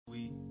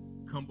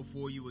come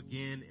before you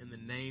again in the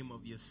name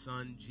of your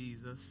Son,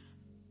 Jesus.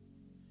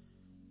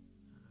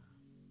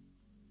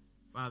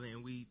 Father,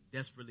 and we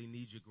desperately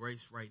need your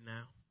grace right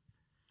now,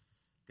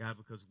 God,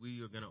 because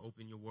we are going to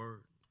open your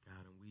word,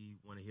 God, and we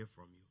want to hear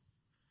from you.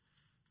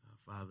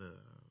 Father,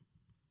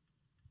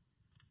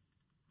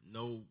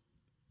 no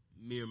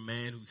mere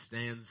man who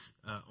stands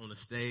on a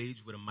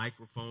stage with a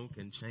microphone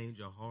can change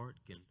a heart,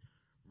 can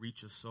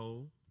reach a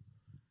soul.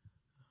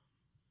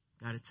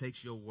 God, it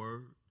takes your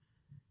word,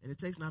 and it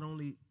takes not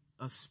only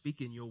us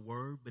speaking your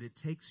word, but it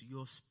takes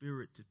your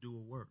spirit to do a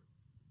work.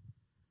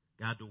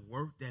 God, to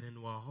work that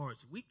into our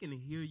hearts. We can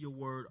hear your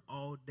word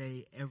all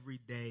day, every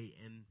day,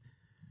 and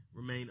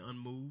remain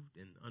unmoved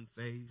and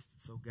unfazed.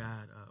 So,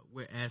 God,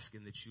 we're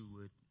asking that you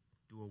would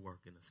do a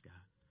work in us, God.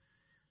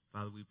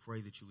 Father, we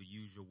pray that you would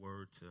use your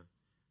word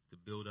to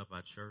build up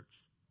our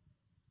church.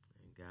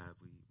 And, God,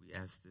 we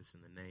ask this in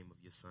the name of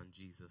your Son,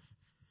 Jesus.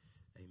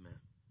 Amen.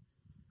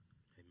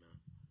 Amen.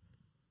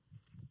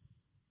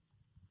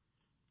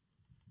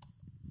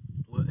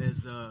 Well,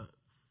 as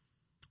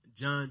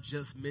John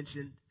just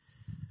mentioned,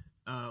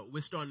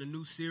 we're starting a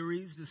new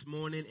series this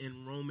morning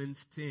in Romans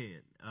 10.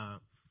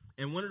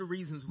 And one of the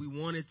reasons we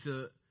wanted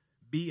to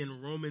be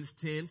in Romans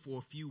 10 for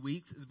a few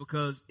weeks is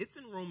because it's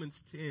in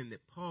Romans 10 that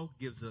Paul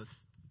gives us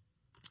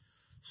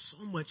so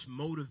much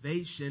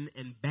motivation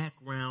and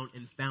background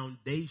and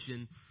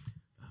foundation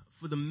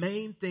for the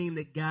main thing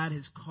that God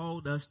has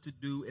called us to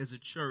do as a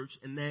church,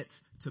 and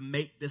that's to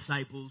make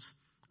disciples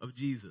of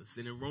Jesus.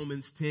 And in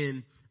Romans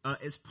 10,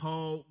 as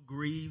Paul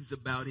grieves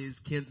about his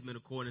kinsmen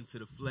according to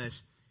the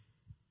flesh,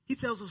 he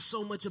tells us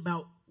so much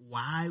about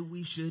why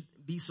we should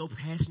be so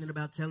passionate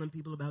about telling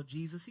people about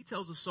Jesus. He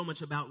tells us so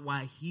much about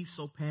why he's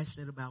so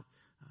passionate about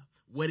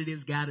what it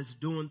is God is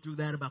doing through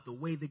that, about the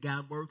way that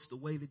God works, the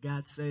way that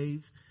God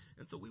saves.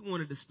 And so we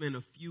wanted to spend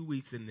a few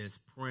weeks in this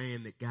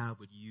praying that God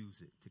would use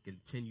it to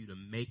continue to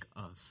make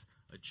us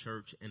a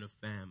church and a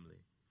family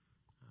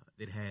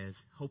that has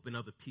helping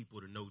other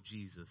people to know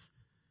Jesus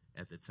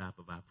at the top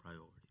of our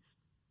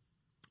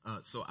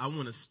priorities. So I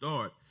want to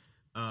start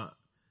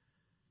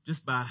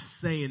just by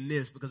saying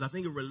this, because I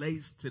think it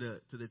relates to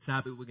the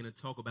topic we're going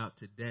to talk about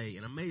today.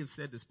 And I may have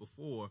said this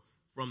before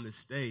from this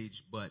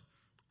stage, but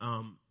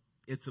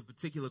it's a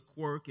particular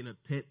quirk and a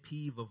pet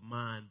peeve of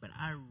mine, but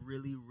I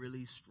really,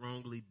 really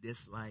strongly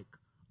dislike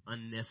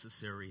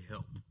unnecessary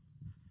help.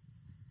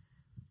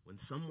 When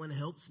someone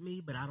helps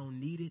me, but I don't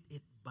need it,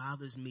 it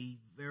bothers me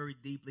very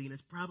deeply. And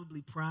it's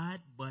probably pride,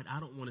 but I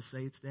don't want to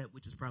say it's that,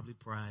 which is probably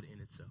pride in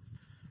itself.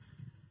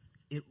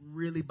 It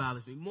really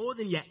bothers me. More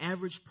than your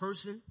average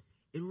person,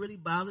 it really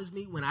bothers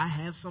me when I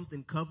have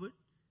something covered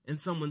and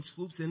someone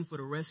swoops in for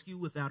the rescue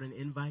without an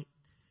invite.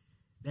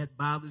 That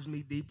bothers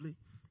me deeply.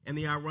 And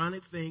the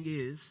ironic thing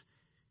is,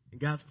 in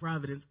God's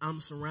providence,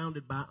 I'm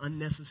surrounded by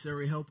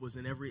unnecessary helpers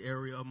in every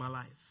area of my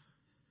life.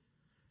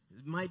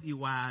 It might be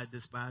why I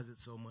despise it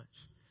so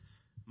much.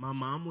 My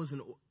mom was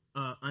an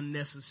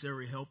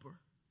unnecessary helper.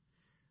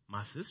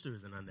 My sister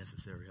is an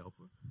unnecessary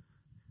helper.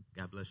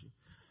 God bless you.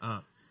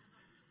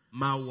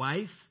 My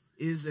wife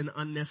is an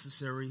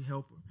unnecessary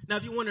helper. Now,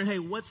 if you're wondering, hey,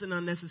 what's an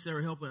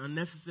unnecessary helper? An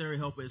unnecessary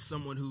helper is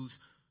someone who's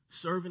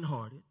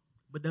servant-hearted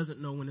but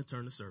doesn't know when to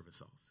turn the service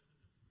off.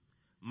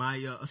 My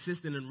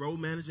assistant and role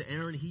manager,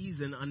 Aaron,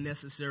 he's an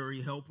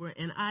unnecessary helper,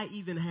 and I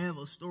even have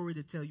a story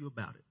to tell you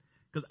about it,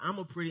 because I'm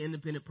a pretty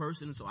independent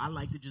person, and so I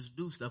like to just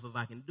do stuff if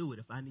I can do it.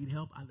 If I need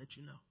help, I'll let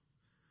you know.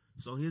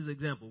 So here's an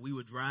example. We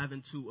were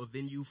driving to a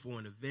venue for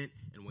an event,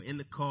 and we're in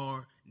the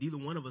car. Neither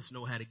one of us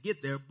know how to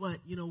get there, but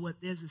you know what?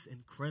 There's this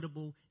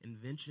incredible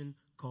invention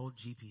called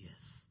GPS.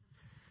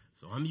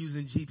 So I'm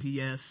using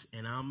GPS,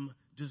 and I'm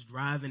just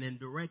driving and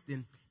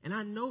directing, and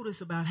I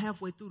notice about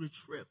halfway through the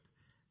trip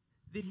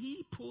that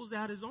he pulls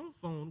out his own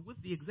phone with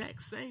the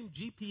exact same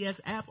GPS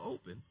app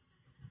open,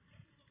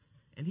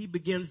 and he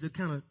begins to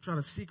kind of try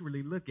to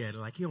secretly look at it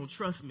like he don't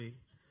trust me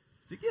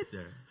to get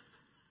there.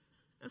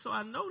 And so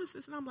I noticed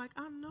this, and I'm like,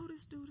 I know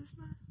this dude is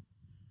not.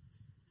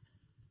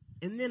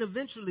 And then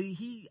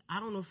eventually I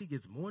don't know if he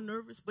gets more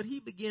nervous, but he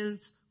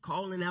begins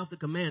calling out the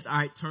commands. All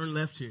right, turn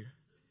left here.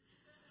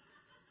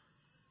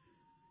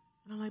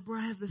 And I'm like, bro,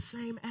 I have the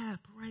same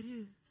app right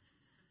here.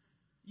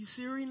 You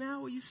Siri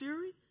now? Are you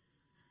Siri?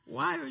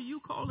 Why are you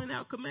calling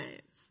out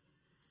commands?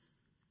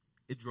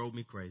 It drove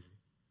me crazy.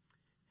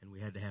 And we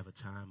had to have a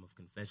time of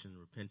confession and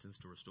repentance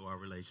to restore our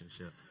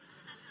relationship.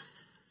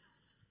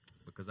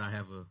 Because I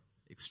have a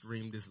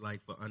extreme dislike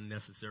for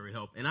unnecessary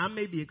help. And I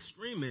may be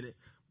extreme in it,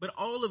 but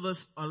all of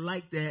us are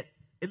like that,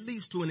 at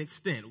least to an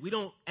extent. We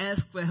don't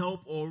ask for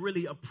help or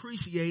really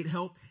appreciate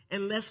help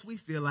unless we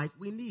feel like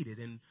we need it.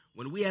 And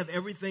when we have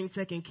everything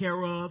taken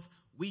care of,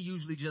 we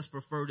usually just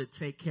prefer to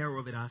take care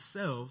of it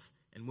ourselves.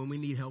 And when we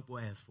need help,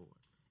 we'll ask for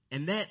it.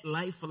 And that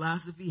life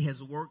philosophy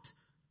has worked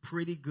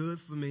pretty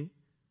good for me.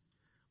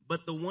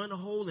 But the one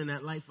hole in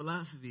that life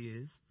philosophy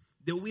is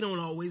that we don't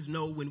always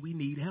know when we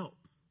need help.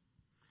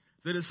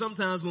 So there's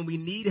sometimes when we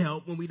need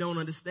help, when we don't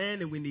understand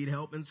that we need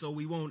help, and so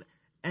we won't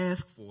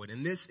ask for it.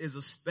 And this is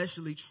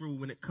especially true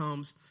when it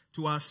comes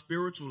to our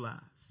spiritual lives.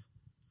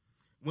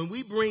 when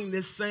we bring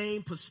this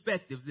same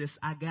perspective, this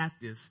I got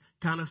this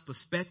kind of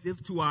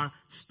perspective to our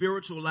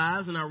spiritual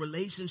lives and our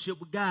relationship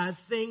with God,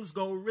 things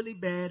go really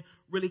bad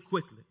really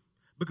quickly.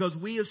 Because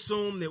we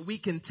assume that we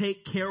can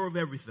take care of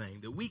everything,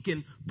 that we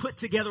can put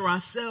together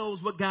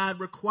ourselves what God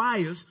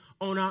requires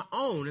on our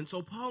own. And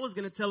so Paul is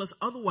going to tell us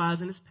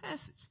otherwise in this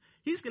passage.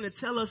 He's going to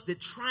tell us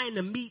that trying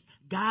to meet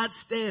God's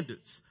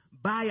standards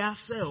by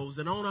ourselves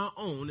and on our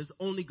own is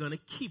only going to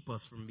keep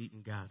us from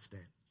meeting God's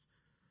standards.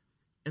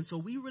 And so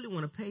we really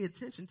want to pay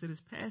attention to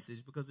this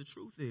passage, because the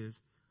truth is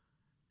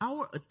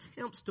our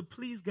attempts to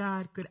please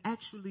God could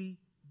actually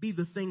be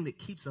the thing that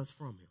keeps us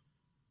from him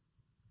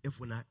if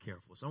we're not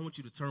careful. So I want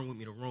you to turn with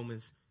me to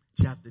Romans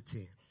chapter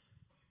 10.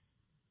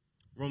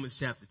 Romans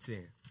chapter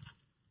 10.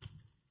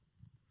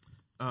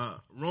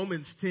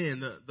 Romans 10,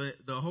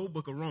 the whole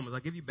book of Romans.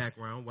 I'll give you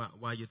background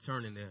while you're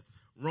turning there.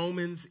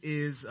 Romans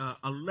is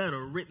a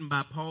letter written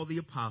by Paul the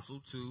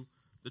Apostle to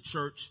the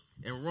church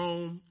in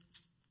Rome.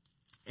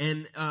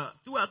 And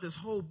throughout this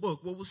whole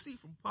book, what we'll see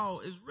from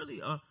Paul is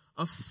really a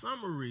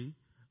summary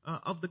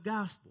of the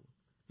gospel.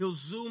 He'll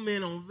zoom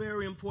in on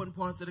very important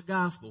parts of the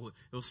gospel.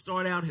 He'll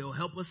start out, he'll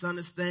help us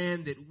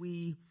understand that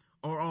we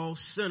are all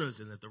sinners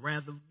and that the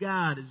wrath of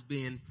God is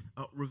being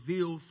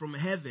revealed from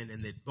heaven,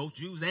 and that both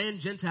Jews and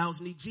Gentiles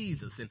need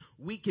Jesus, and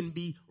we can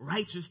be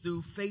righteous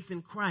through faith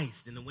in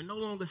Christ, and that we're no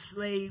longer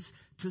slaves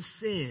to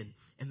sin,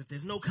 and that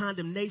there's no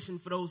condemnation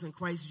for those in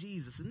Christ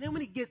Jesus. And then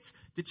when he gets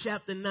to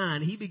chapter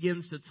 9, he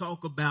begins to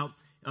talk about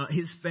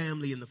his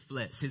family in the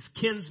flesh, his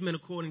kinsmen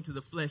according to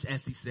the flesh,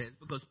 as he says,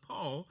 because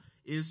Paul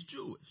is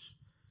Jewish.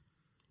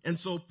 And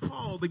so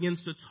Paul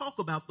begins to talk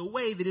about the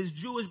way that his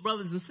Jewish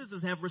brothers and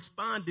sisters have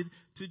responded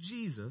to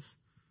Jesus.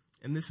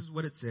 And this is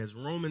what it says,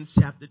 Romans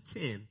chapter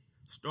 10,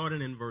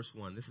 starting in verse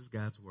 1. This is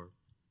God's word.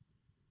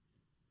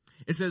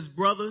 It says,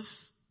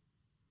 brothers,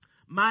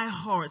 my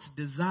heart's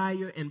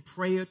desire and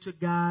prayer to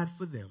God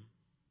for them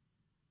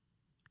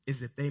is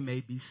that they may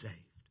be saved.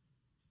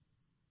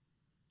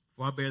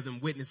 For I bear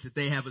them witness that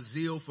they have a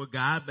zeal for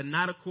God, but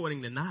not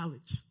according to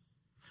knowledge.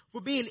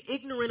 For being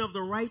ignorant of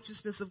the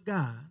righteousness of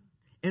God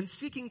and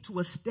seeking to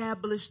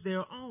establish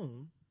their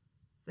own,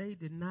 they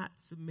did not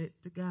submit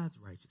to God's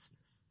righteousness.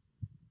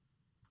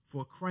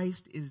 For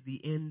Christ is the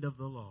end of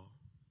the law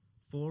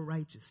for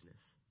righteousness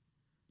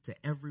to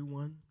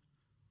everyone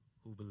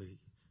who believes.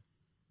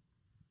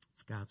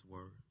 It's God's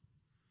word.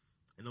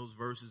 And those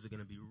verses are going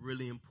to be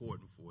really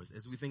important for us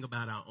as we think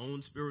about our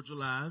own spiritual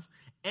lives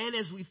and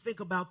as we think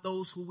about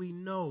those who we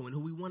know and who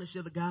we want to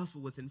share the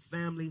gospel with in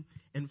family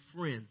and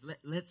friends.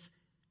 Let's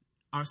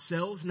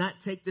ourselves not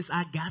take this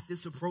I got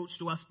this approach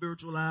to our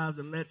spiritual lives,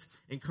 and let's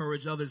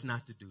encourage others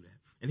not to do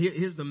that. And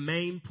here's the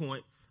main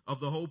point of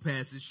the whole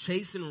passage.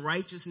 Chasing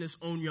righteousness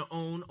on your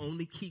own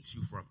only keeps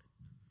you from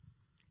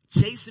it.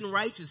 Chasing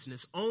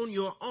righteousness on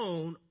your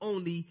own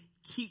only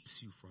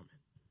keeps you from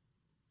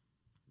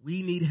it.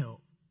 We need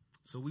help.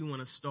 So we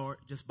want to start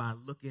just by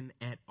looking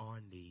at our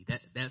need.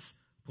 That's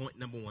point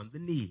number one, the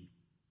need.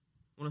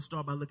 I want to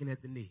start by looking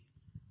at the need.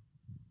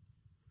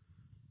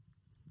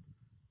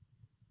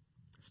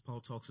 As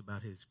Paul talks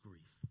about his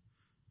grief.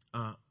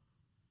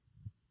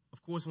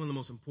 Of course, one of the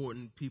most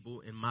important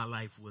people in my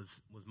life was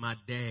my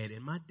dad.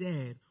 And my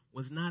dad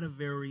was not a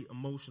very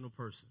emotional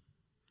person,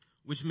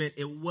 which meant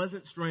it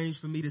wasn't strange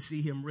for me to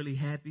see him really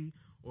happy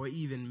or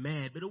even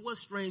mad, but it was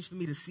strange for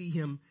me to see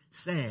him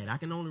sad. I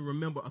can only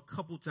remember a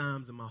couple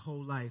times in my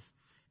whole life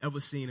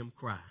ever seeing him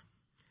cry.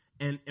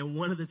 And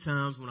one of the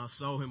times when I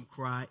saw him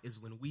cry is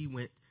when we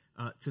went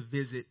to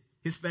visit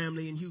his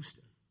family in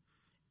Houston.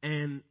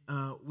 And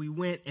we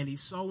went and he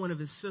saw one of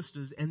his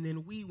sisters, and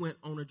then we went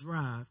on a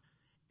drive.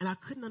 And I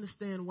couldn't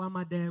understand why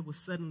my dad was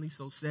suddenly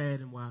so sad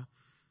and why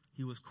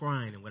he was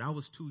crying. And what I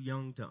was too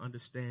young to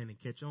understand and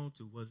catch on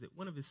to was that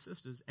one of his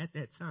sisters at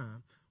that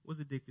time was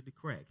addicted to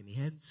crack, and he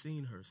hadn't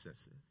seen her since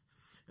then.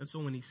 And so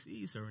when he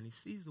sees her and he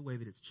sees the way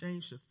that it's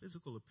changed her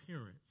physical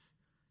appearance,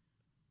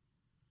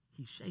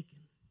 he's shaken.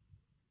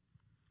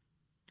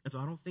 And so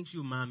I don't think she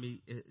would mind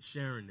me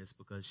sharing this,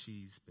 because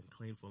she's been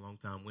clean for a long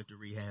time, went to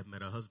rehab,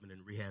 met her husband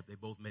in rehab. They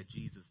both met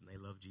Jesus, and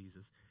they love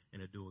Jesus,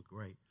 and are doing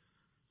great.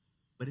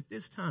 But at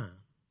this time,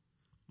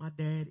 my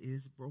dad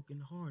is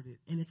brokenhearted,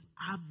 and it's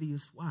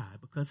obvious why,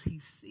 because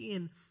he's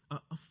seeing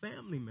a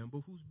family member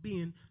who's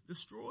being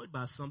destroyed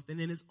by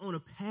something and is on a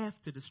path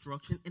to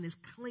destruction and is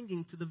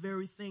clinging to the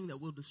very thing that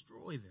will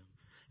destroy them.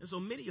 And so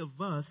many of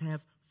us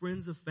have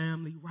friends or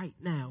family right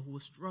now who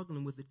are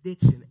struggling with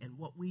addiction, and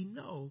what we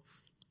know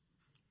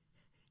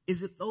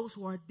is that those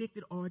who are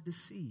addicted are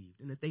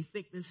deceived, and that they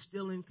think they're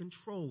still in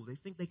control. They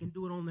think they can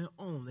do it on their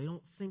own. They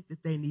don't think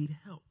that they need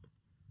help.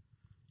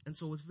 And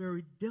so it's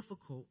very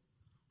difficult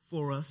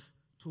for us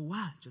to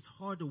watch. It's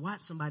hard to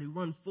watch somebody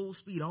run full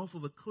speed off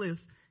of a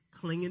cliff,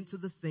 clinging to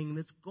the thing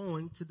that's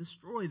going to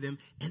destroy them.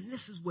 And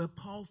this is where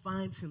Paul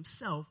finds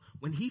himself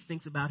when he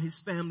thinks about his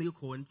family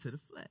according to the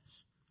flesh,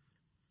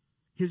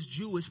 his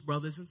Jewish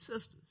brothers and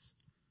sisters.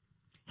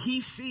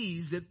 he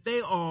sees that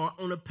they are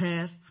on a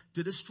path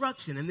to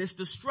destruction. And this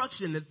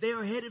destruction that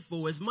they're headed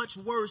for is much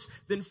worse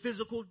than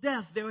physical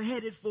death. They're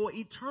headed for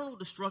eternal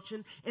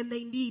destruction, and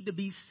they need to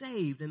be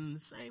saved. And in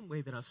the same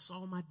way that I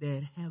saw my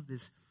dad have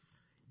this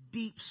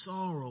deep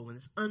sorrow and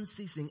this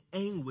unceasing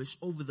anguish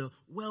over the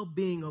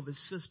well-being of his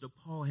sister,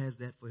 Paul has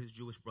that for his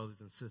Jewish brothers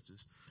and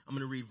sisters. I'm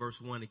going to read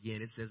verse 1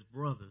 again. It says,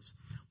 brothers,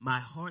 my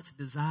heart's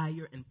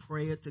desire and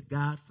prayer to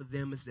God for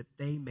them is that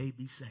they may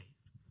be saved.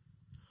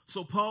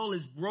 So Paul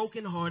is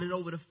brokenhearted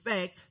over the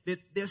fact that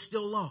they're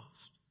still lost,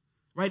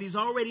 right? He's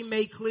already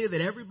made clear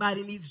that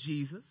everybody needs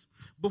Jesus.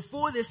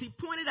 Before this, he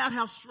pointed out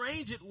how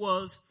strange it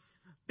was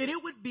that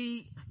it would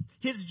be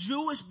his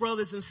Jewish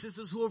brothers and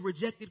sisters who have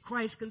rejected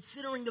Christ,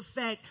 considering the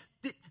fact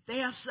that they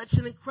have such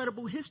an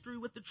incredible history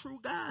with the true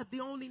God,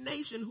 the only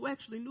nation who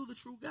actually knew the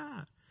true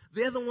God.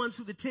 They're the ones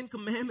who the Ten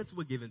Commandments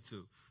were given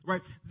to,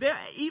 right? They're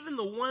even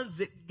the ones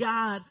that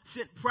God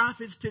sent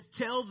prophets to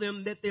tell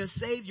them that their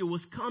Savior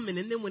was coming.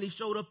 And then when he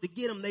showed up to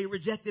get them, they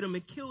rejected him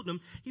and killed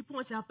him. He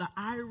points out the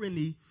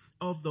irony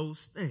of those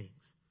things.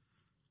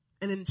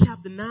 And in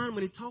chapter 9,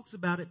 when he talks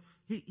about it,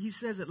 he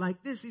says it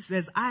like this. He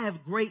says, I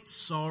have great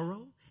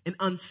sorrow and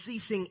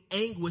unceasing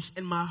anguish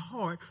in my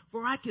heart,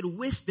 for I could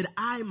wish that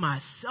I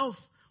myself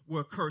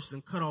were cursed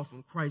and cut off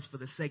from Christ for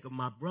the sake of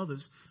my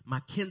brothers, my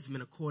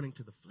kinsmen according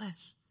to the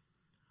flesh.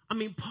 I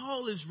mean,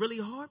 Paul is really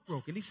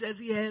heartbroken. He says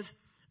he has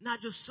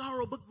not just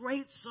sorrow, but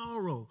great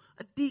sorrow,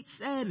 a deep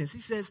sadness.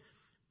 He says,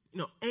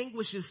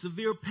 anguish is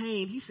severe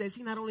pain. He says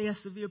he not only has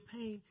severe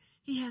pain,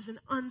 he has an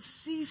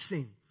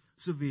unceasing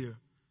severe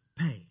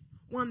pain,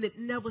 one that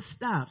never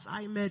stops.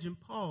 I imagine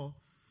Paul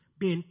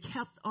being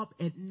kept up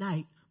at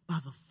night by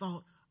the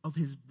thought of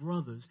his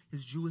brothers,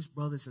 his Jewish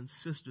brothers and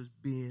sisters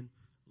being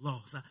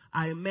lost.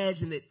 I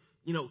imagine that,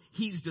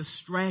 he's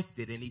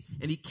distracted and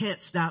he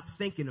can't stop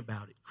thinking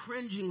about it,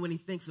 cringing when he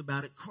thinks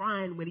about it,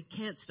 crying when he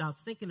can't stop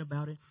thinking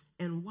about it.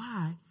 And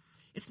why?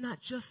 It's not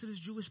just that his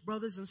Jewish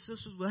brothers and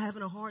sisters were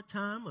having a hard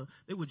time, or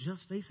they were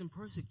just facing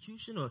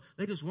persecution, or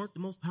they just weren't the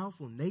most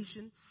powerful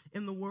nation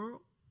in the world.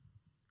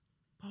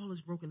 Paul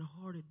is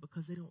brokenhearted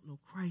because they don't know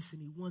Christ,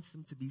 and he wants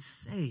them to be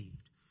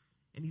saved.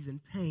 And he's in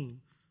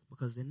pain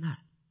because they're not.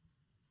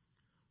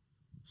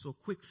 So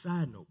quick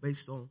side note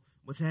based on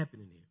what's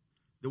happening here,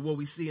 that what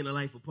we see in the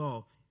life of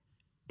Paul,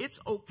 it's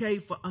okay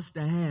for us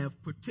to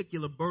have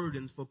particular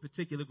burdens for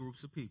particular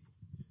groups of people.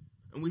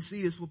 And we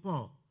see this with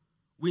Paul.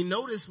 We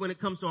notice when it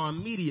comes to our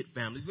immediate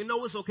families, we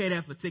know it's okay to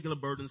have particular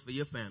burdens for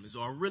your families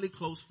or our really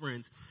close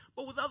friends.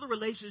 But with other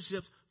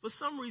relationships, for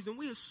some reason,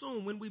 we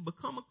assume when we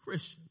become a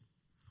Christian,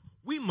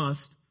 we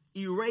must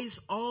erase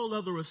all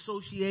other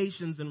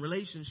associations and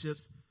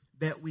relationships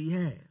that we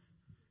have.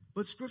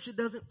 But Scripture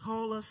doesn't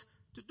call us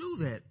to do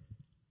that.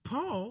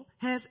 Paul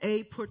has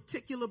a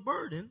particular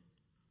burden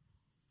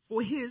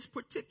for his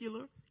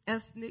particular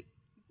ethnic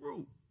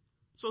group.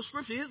 So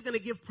Scripture is going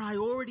to give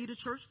priority to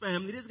church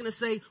family. It is going to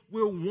say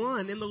we're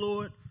one in the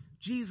Lord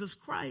Jesus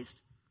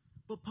Christ.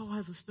 But Paul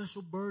has a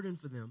special burden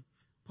for them,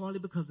 partly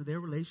because of their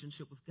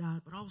relationship with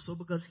God, but also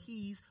because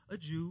he's a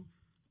Jew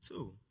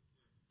too.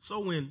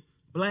 So when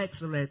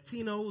blacks or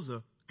Latinos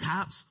or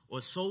cops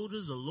or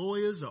soldiers or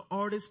lawyers or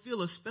artists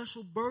feel a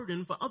special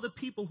burden for other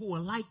people who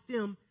are like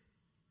them,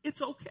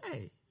 it's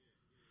okay.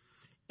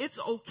 It's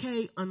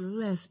okay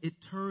unless it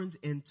turns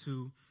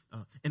into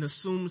an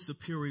assumed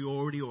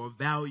superiority or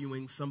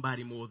valuing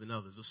somebody more than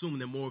others, assuming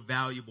they're more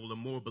valuable or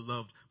more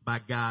beloved by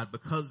God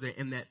because they're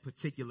in that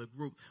particular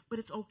group. But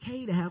it's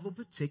okay to have a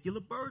particular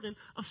burden,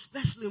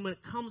 especially when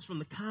it comes from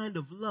the kind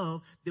of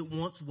love that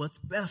wants what's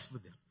best for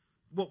them.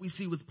 What we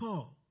see with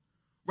Paul,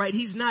 right?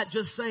 He's not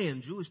just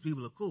saying Jewish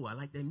people are cool. I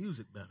like their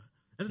music better.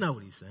 That's not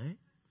what he's saying.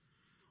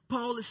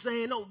 Paul is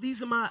saying, no,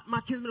 these are my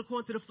kinsmen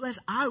according to the flesh.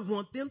 I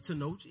want them to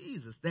know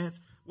Jesus. That's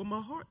what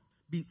my heart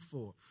beats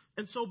for.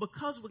 And so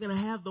because we're going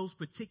to have those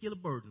particular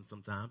burdens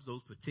sometimes,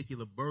 those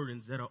particular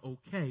burdens that are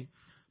okay,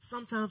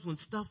 sometimes when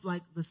stuff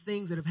like the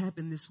things that have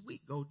happened this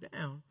week go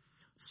down,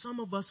 some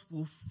of us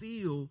will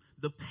feel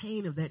the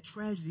pain of that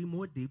tragedy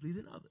more deeply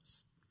than others.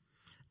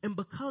 And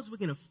because we're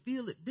going to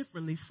feel it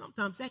differently,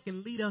 sometimes that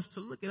can lead us to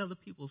look at other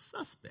people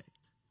suspect,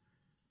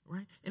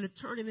 right? And to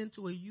turn it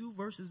into a you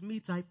versus me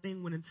type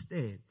thing, when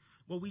instead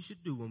what we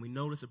should do when we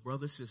notice a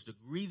brother or sister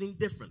grieving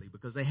differently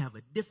because they have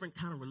a different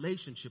kind of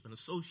relationship and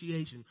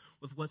association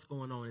with what's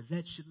going on, is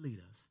that should lead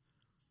us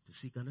to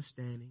seek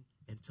understanding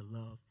and to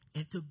love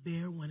and to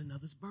bear one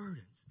another's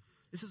burdens.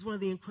 This is one of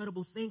the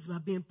incredible things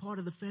about being part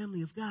of the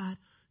family of God.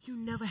 You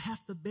never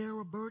have to bear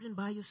a burden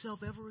by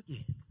yourself ever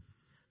again.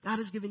 God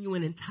has given you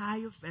an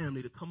entire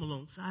family to come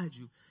alongside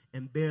you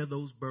and bear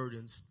those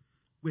burdens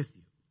with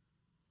you.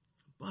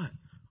 But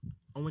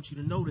I want you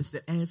to notice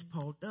that as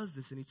Paul does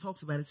this and he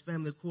talks about his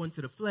family according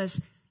to the flesh,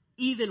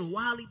 even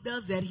while he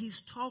does that,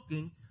 he's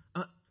talking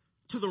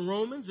to the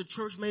Romans, a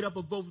church made up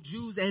of both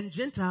Jews and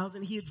Gentiles,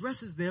 and he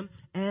addresses them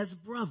as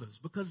brothers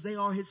because they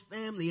are his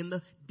family in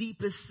the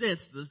deepest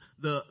sense.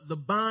 The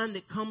bond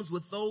that comes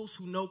with those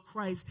who know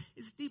Christ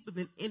is deeper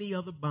than any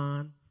other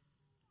bond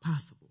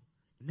possible.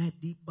 And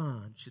that deep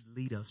bond should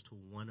lead us to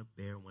want to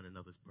bear one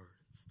another's burdens.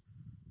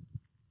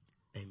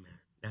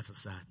 that's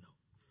a side note.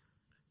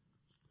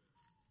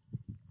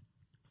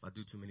 If I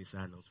do too many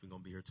side notes, we're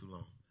going to be here too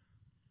long.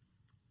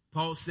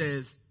 Paul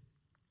says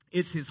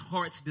it's his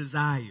heart's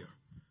desire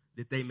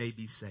that they may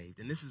be saved.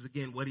 And this is,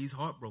 again, what he's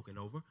heartbroken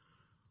over.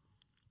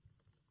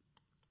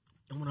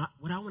 And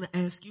what I want to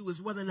ask you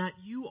is whether or not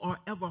you are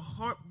ever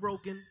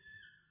heartbroken,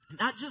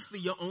 not just for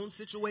your own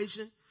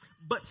situation,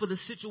 but for the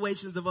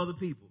situations of other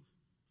people.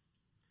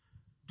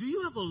 Do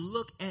you ever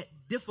look at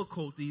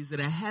difficulties that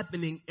are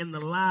happening in the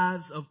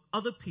lives of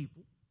other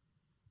people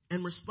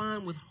and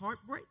respond with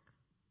heartbreak?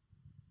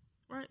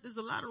 Right? There's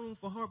a lot of room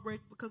for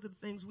heartbreak because of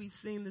the things we've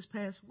seen this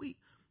past week.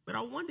 But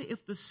I wonder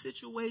if the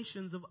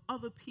situations of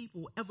other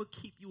people ever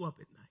keep you up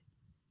at night.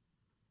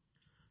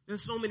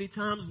 There's so many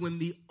times when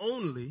the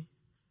only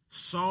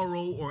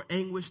sorrow or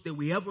anguish that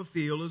we ever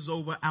feel is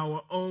over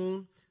our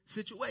own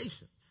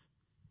situations.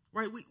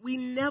 Right? We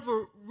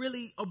never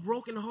really are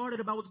brokenhearted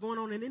about what's going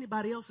on in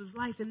anybody else's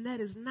life, and that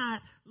is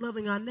not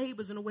loving our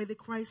neighbors in a way that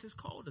Christ has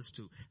called us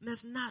to. And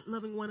that's not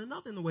loving one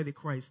another in the way that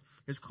Christ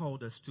has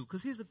called us to.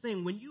 Because here's the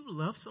thing, when you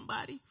love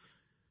somebody,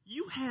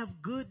 you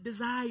have good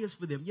desires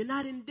for them. You're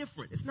not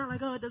indifferent. It's not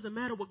like, oh, it doesn't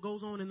matter what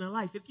goes on in their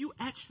life. If you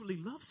actually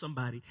love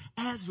somebody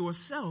as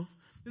yourself,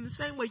 in the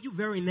same way you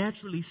very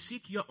naturally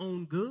seek your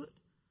own good,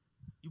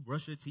 you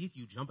brush your teeth,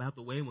 you jump out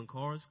the way when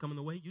cars come in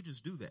the way, you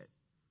just do that.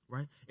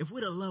 Right? If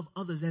we're to love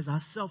others as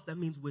ourselves, that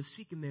means we're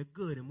seeking their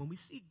good. And when we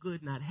see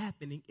good not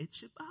happening, it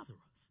should bother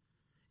us.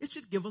 It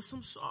should give us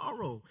some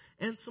sorrow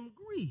and some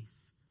grief.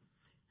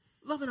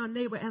 Loving our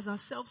neighbor as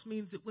ourselves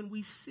means that when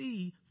we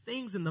see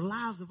things in the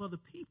lives of other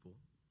people,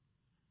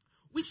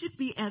 we should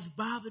be as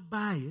bothered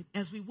by it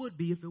as we would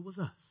be if it was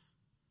us.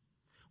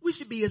 We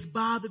should be as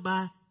bothered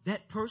by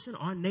that person,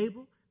 our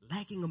neighbor,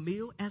 lacking a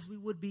meal as we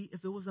would be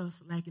if it was us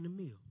lacking a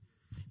meal.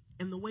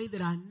 And the way that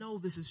I know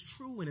this is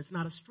true and it's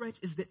not a stretch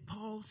is that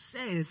Paul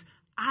says,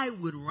 I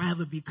would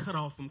rather be cut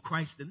off from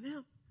Christ than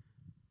them.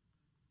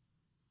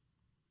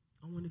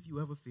 I wonder if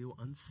you ever feel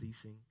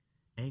unceasing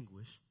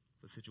anguish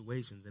for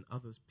situations in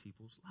other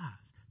people's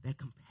lives. That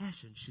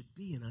compassion should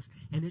be in us,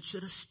 and it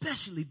should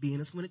especially be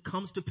in us when it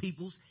comes to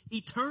people's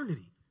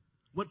eternity.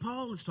 What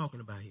Paul is talking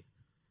about here.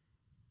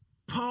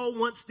 Paul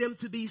wants them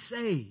to be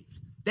saved.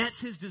 That's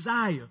his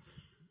desire.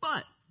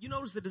 But you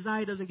notice the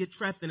desire doesn't get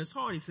trapped in his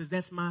heart. He says,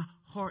 that's my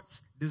heart's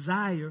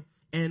desire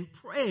and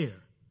prayer.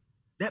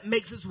 That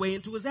makes its way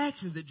into his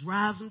actions. It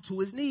drives him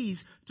to his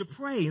knees to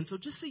pray. And so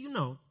just so you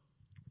know,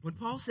 when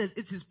Paul says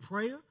it's his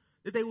prayer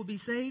that they will be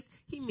saved,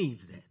 he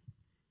means that.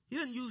 He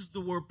doesn't use the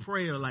word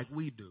prayer like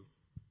we do.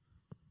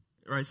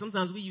 Right?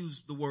 Sometimes we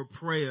use the word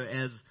prayer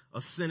as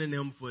a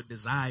synonym for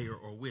desire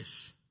or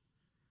wish.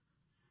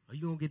 Are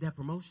you going to get that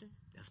promotion?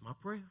 That's my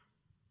prayer.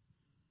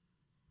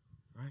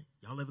 Right?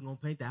 Y'all ever going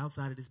to paint the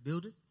outside of this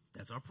building?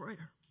 That's our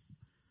prayer.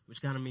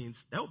 Which kind of means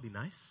that would be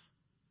nice.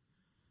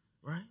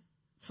 Right?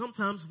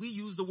 Sometimes we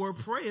use the word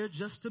prayer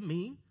just to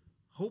mean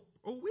hope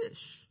or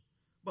wish.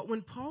 But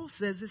when Paul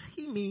says this,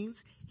 he means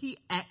he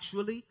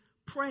actually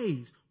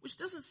prays, which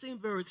doesn't seem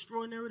very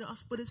extraordinary to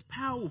us, but it's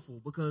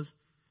powerful because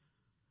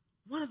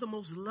one of the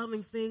most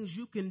loving things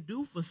you can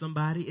do for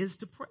somebody is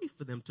to pray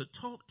for them, to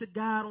talk to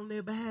God on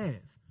their behalf.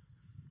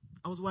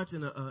 I was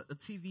watching a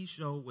TV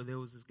show where there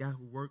was this guy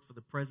who worked for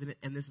the president,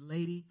 and this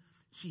lady,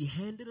 she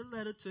handed a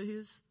letter to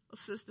his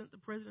assistant, the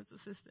president's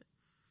assistant,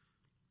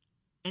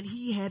 and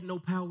he had no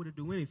power to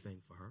do anything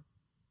for her.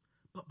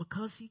 But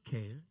because he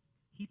cared,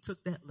 he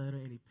took that letter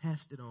and he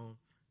passed it on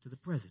to the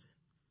president,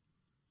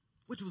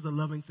 which was a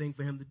loving thing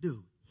for him to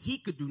do. He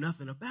could do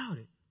nothing about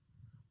it,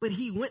 but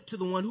he went to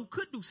the one who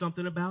could do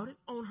something about it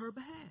on her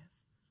behalf,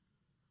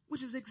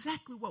 which is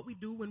exactly what we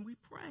do when we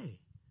pray.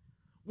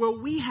 Where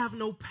we have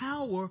no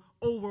power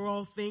over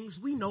all things,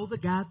 we know the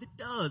God that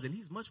does, and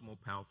he's much more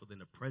powerful than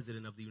the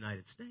president of the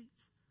United States.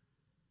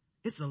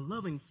 It's a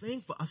loving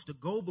thing for us to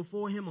go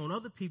before him on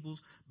other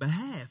people's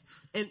behalf.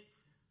 And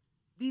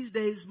these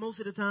days, most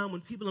of the time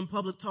when people in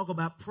public talk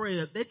about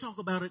prayer, they talk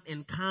about it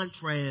in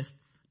contrast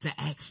to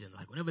action.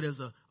 Like whenever there's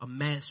a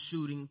mass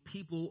shooting,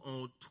 people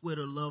on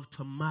Twitter love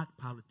to mock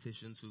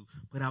politicians who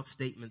put out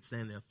statements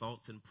saying their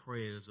thoughts and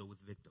prayers are with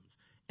victims.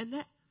 And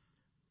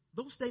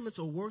those statements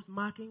are worth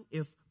mocking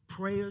if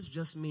prayers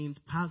just means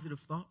positive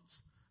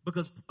thoughts.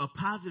 Because a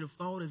positive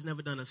thought has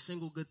never done a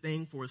single good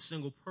thing for a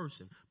single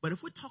person. But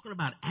if we're talking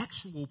about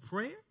actual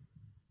prayer,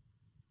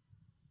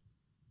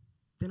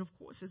 then of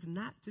course it's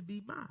not to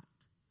be mocked.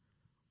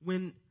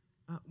 When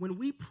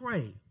we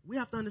pray, we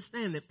have to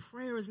understand that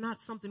prayer is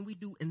not something we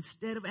do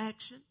instead of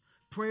action.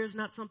 Prayer is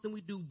not something we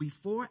do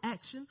before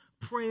action.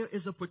 Prayer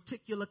is a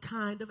particular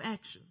kind of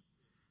action.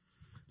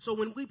 So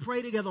when we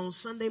pray together on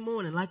Sunday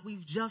morning, like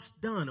we've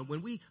just done, or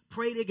when we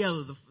pray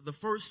together the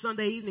first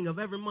Sunday evening of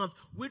every month,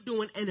 we're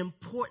doing an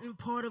important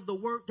part of the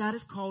work God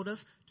has called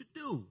us to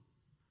do.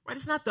 Right?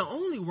 It's not the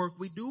only work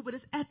we do, but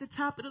it's at the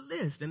top of the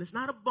list. And it's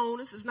not a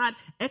bonus. It's not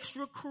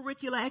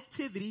extracurricular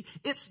activity.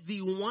 It's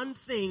the one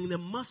thing that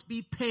must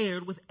be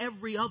paired with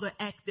every other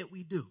act that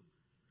we do.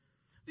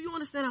 Do you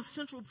understand how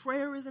central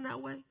prayer is in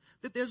that way?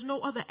 That there's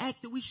no other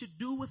act that we should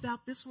do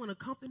without this one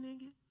accompanying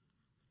it?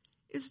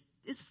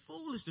 It's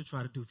foolish to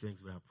try to do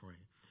things without praying.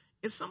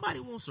 If somebody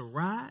wants a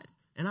ride,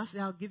 and I say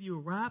I'll give you a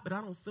ride, but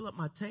I don't fill up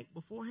my tank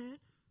beforehand,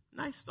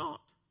 nice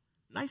thought.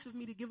 Nice of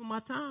me to give them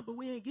my time, but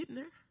we ain't getting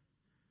there.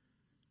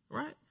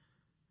 Right?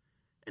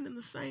 And in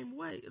the same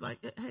way, like,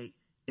 hey,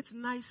 it's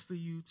nice for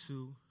you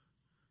to,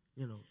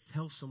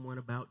 tell someone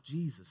about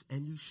Jesus,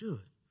 and you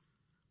should.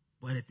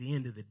 But at the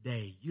end of the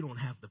day, you don't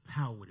have the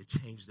power to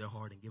change their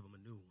heart and give them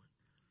a new one.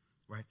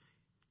 Right?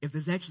 If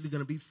there's actually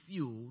going to be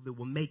fuel that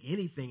will make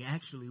anything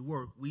actually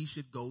work, we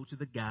should go to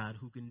the God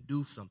who can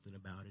do something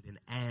about it and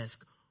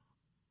ask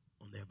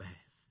on their behalf,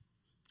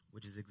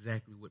 which is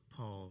exactly what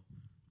Paul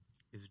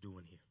is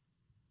doing here.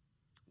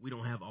 We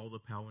don't have all the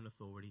power and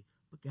authority,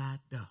 but God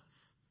does.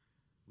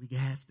 We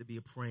have to be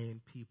a praying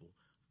people.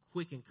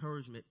 Quick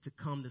encouragement to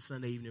come to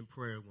Sunday evening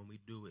prayer when we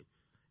do it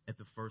at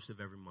the first of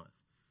every month.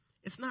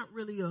 It's not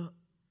really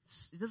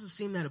it doesn't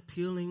seem that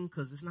appealing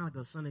because it's not like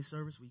a Sunday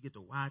service where you get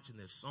to watch and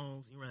there's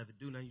songs. You don't have to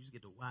do nothing. You just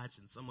get to watch,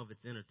 and some of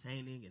it's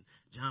entertaining. And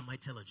John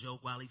might tell a joke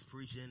while he's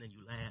preaching, and you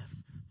laugh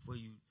before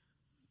you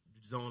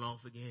zone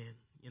off again.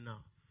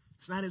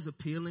 It's not as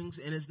appealing,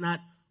 and it's not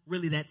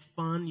really that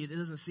fun. It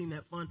doesn't seem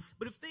that fun.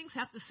 But if things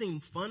have to seem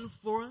fun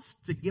for us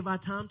to give our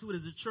time to it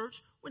as a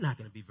church, we're not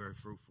going to be very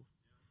fruitful.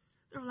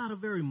 There are a lot of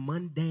very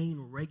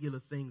mundane,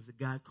 regular things that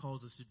God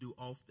calls us to do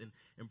often,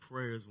 and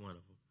prayer is one of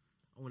them.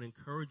 I want to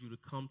encourage you to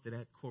come to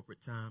that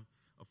corporate time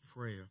of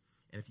prayer.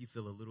 And if you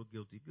feel a little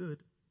guilty, good.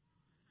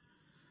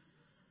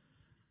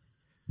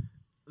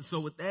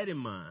 So with that in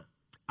mind,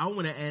 I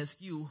want to ask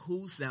you,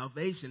 whose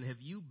salvation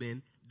have you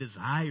been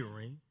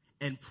desiring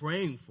and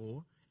praying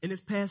for in this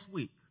past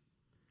week?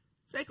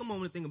 Take a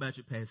moment to think about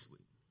your past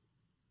week.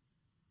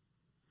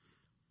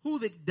 Who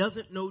that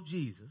doesn't know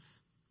Jesus,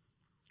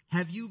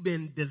 have you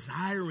been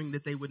desiring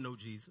that they would know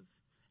Jesus?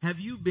 Have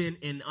you been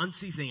in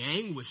unceasing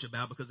anguish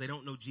about because they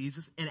don't know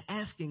Jesus and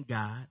asking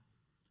God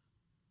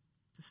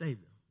to save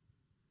them?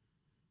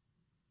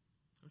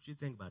 Don't you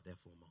think about that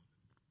for a moment?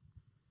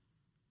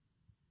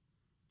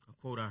 A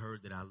quote I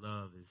heard that I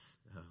love is,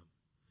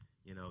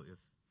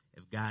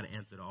 if God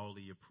answered all of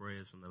your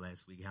prayers from the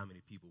last week, how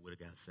many people would have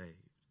got saved?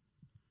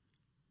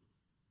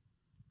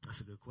 That's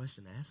a good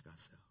question to ask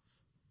ourselves.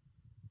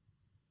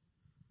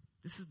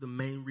 This is the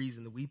main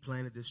reason that we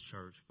planted this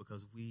church,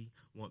 because we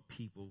want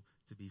people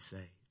to be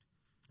saved.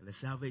 And the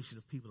salvation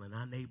of people in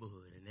our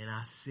neighborhood and in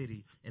our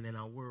city and in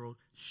our world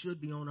should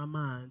be on our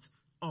minds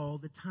all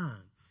the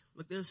time.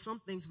 Look, there's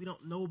some things we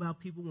don't know about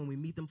people when we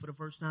meet them for the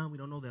first time. We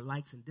don't know their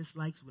likes and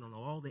dislikes. We don't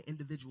know all their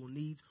individual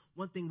needs.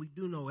 One thing we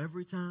do know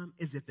every time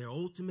is that their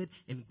ultimate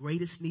and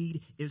greatest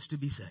need is to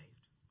be saved,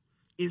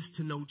 is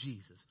to know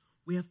Jesus.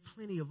 We have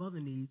plenty of other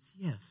needs,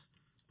 yes,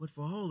 but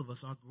for all of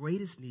us, our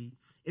greatest need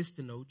is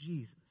to know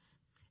Jesus.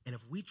 And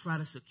if we try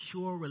to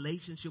secure a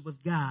relationship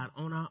with God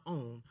on our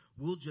own,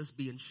 we'll just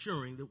be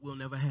ensuring that we'll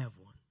never have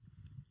one.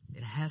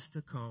 It has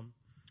to come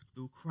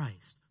through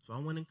Christ. So I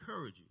want to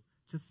encourage you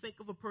to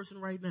think of a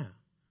person right now.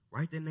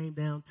 Write their name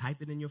down,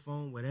 type it in your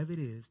phone, whatever it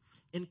is,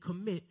 and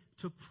commit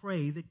to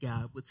pray that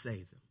God would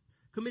save them.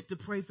 Commit to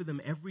pray for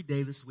them every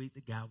day this week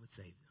that God would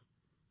save them.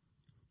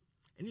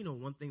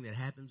 And one thing that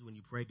happens when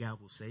you pray God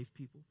will save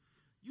people,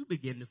 you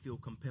begin to feel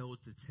compelled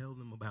to tell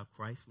them about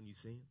Christ when you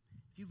see him.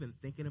 If you've been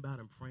thinking about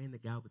and praying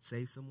that God would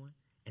save someone,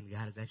 and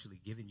God has actually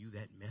given you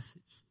that message,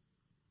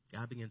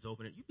 God begins to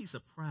open it. You'd be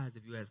surprised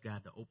if you ask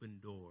God to open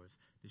doors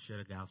to share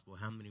the gospel,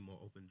 how many more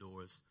open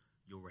doors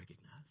you'll recognize.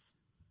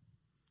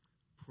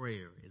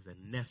 Prayer is a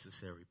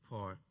necessary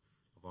part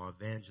of our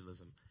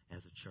evangelism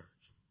as a church.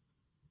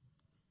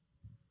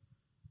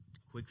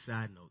 Quick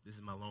side note. This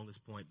is my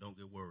longest point. Don't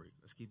get worried.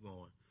 Let's keep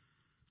going.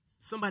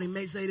 Somebody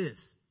may say this.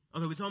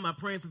 Okay, we're talking about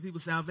praying for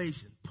people's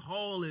salvation.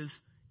 Paul is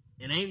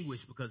in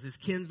anguish because his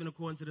kinsmen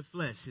according to the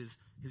flesh,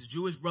 his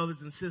Jewish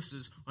brothers and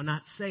sisters are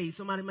not saved.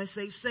 Somebody may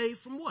say, saved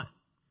from what?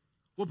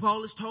 Well,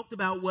 Paul has talked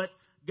about what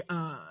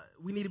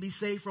we need to be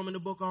saved from in the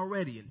book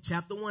already. In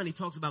chapter 1, he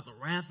talks about the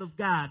wrath of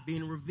God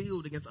being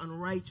revealed against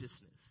unrighteousness,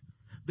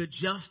 the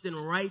just and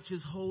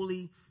righteous,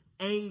 holy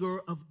anger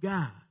of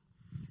God.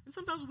 And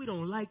sometimes we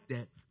don't like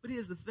that. But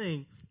here's the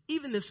thing.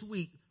 Even this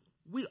week,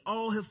 we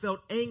all have felt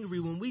angry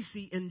when we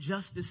see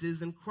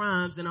injustices and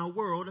crimes in our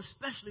world,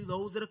 especially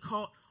those that are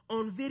caught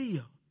on video.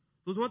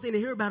 It was one thing to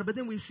hear about it, but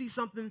then we see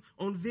something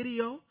on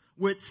video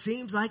where it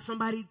seems like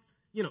somebody,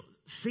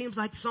 seems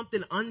like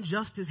something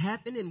unjust has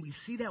happened, and we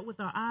see that with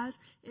our eyes,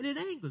 and it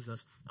angers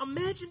us.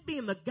 Imagine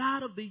being the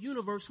God of the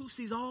universe who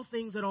sees all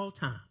things at all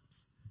times,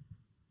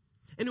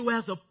 and who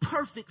has a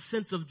perfect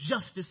sense of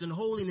justice and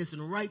holiness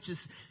and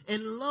righteousness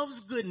and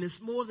loves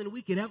goodness more than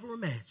we could ever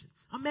imagine.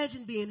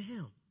 Imagine being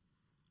him.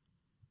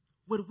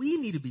 What we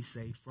need to be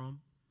saved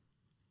from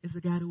is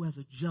the God who has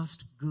a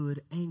just,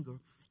 good anger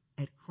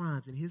at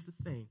crimes. And here's the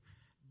thing.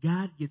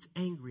 God gets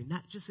angry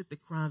not just at the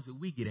crimes that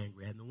we get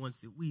angry at and the ones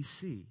that we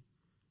see,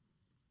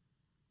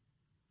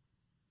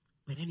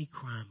 but any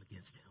crime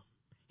against him,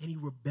 any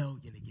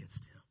rebellion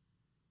against him.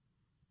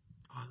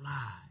 Our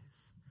lies,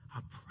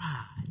 our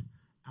pride,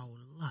 our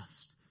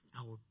lust,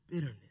 our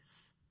bitterness.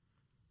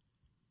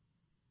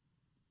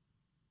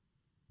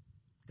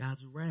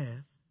 God's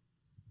wrath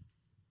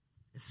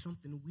is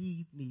something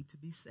we need to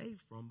be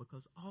saved from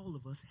because all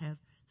of us have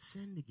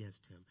sinned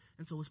against him.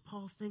 And so as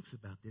Paul thinks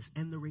about this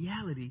and the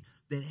reality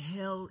that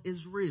hell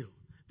is real,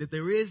 that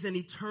there is an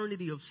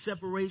eternity of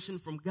separation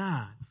from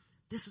God,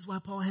 this is why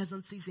Paul has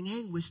unceasing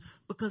anguish,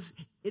 because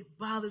it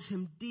bothers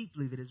him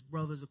deeply that his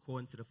brothers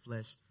according to the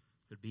flesh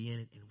could be in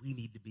it, and we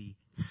need to be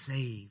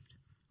saved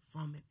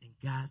from it. And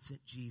God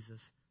sent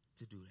Jesus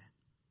to do that.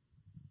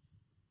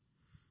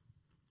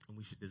 And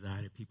we should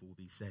desire that people will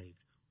be saved,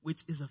 which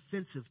is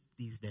offensive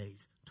these days,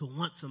 to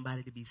want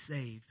somebody to be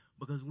saved,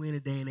 because we're in a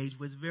day and age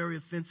where it's very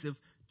offensive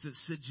to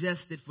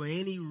suggest that for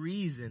any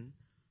reason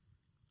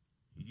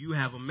you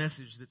have a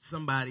message that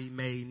somebody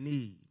may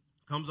need.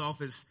 Comes off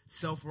as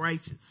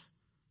self-righteous,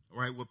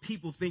 right? Where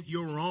people think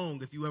you're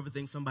wrong if you ever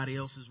think somebody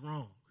else is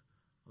wrong.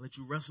 I'll let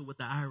you wrestle with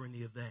the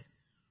irony of that.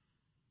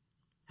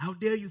 How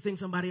dare you think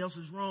somebody else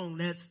is wrong?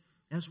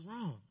 That's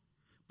wrong.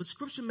 But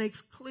Scripture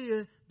makes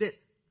clear that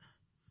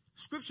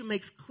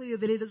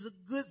it is a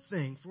good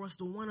thing for us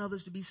to want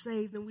others to be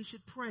saved, and we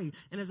should pray.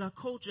 And as our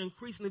culture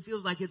increasingly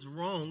feels like it's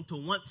wrong to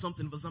want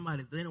something for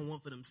somebody that they don't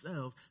want for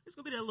themselves, there's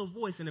going to be that little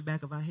voice in the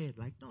back of our head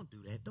like, don't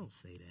do that. Don't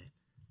say that.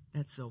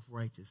 That's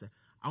self-righteous.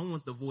 I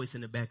want the voice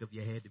in the back of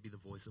your head to be the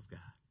voice of God,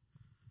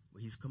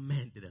 where he's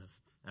commanded us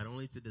not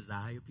only to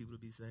desire people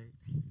to be saved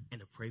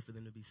and to pray for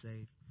them to be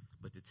saved,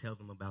 but to tell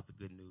them about the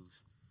good news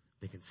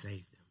that can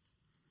save them.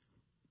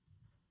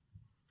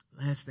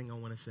 Last thing I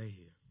want to say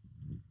here.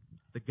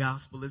 The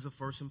gospel is of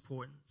first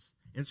importance.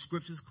 And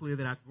Scripture is clear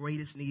that our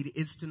greatest need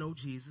is to know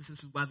Jesus. This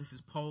is why this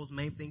is Paul's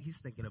main thing he's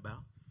thinking about.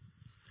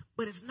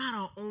 But it's not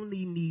our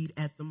only need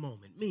at the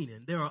moment.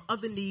 Meaning, there are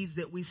other needs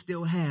that we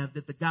still have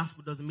that the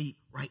gospel doesn't meet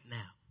right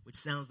now, which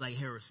sounds like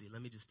heresy.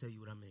 Let me just tell you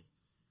what I mean.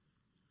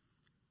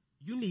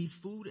 You need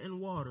food and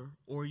water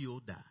or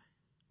you'll die,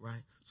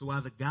 right? So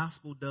while the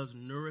gospel does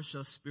nourish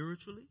us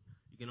spiritually,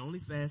 you can only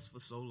fast for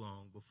so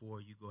long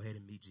before you go ahead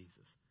and meet Jesus.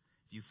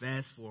 If you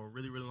fast for a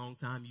really, really long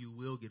time, you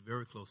will get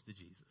very close to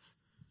Jesus.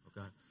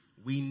 Okay?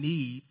 We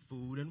need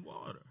food and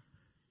water.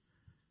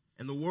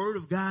 And the Word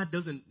of God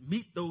doesn't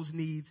meet those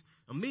needs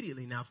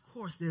immediately. Now, of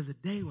course, there's a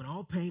day when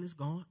all pain is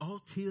gone,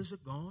 all tears are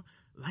gone,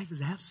 life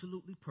is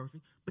absolutely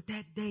perfect, but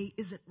that day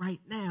isn't right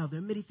now. There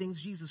are many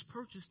things Jesus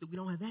purchased that we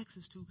don't have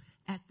access to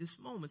at this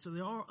moment. So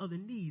there are other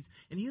needs.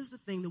 And here's the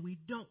thing that we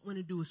don't want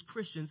to do as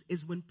Christians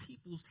is when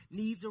people's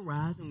needs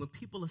arise and when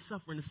people are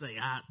suffering to say,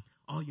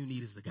 all you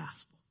need is the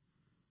gospel.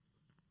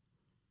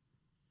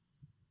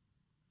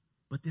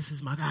 But this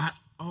is my God.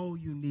 All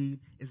you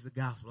need is the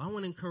gospel. I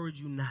want to encourage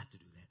you not to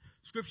do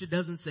that. Scripture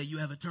doesn't say you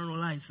have eternal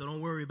life, so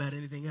don't worry about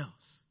anything else.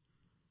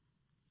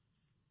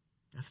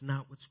 That's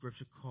not what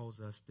Scripture calls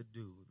us to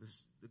do.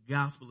 The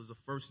gospel is of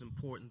first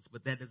importance,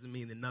 but that doesn't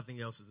mean that nothing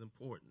else is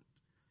important.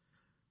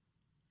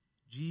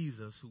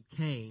 Jesus, who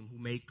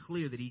made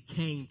clear that he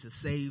came to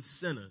save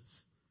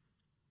sinners,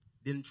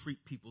 didn't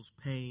treat people's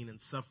pain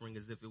and suffering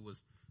as if it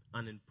was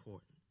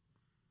unimportant.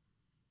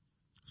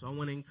 So I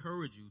want to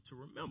encourage you to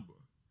remember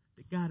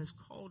that God has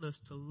called us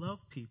to love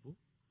people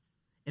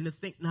and to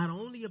think not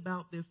only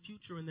about their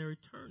future and their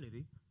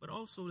eternity, but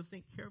also to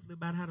think carefully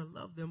about how to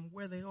love them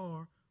where they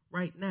are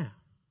right now.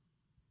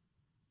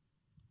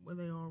 Where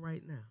they are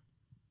right now.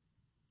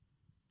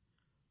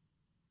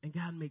 And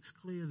God makes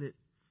clear that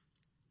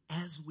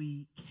as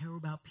we care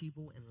about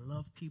people and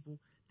love people,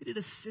 that it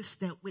assists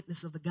that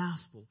witness of the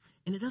gospel.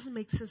 And it doesn't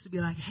make sense to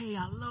be like, hey,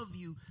 I love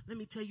you. Let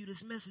me tell you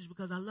this message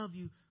because I love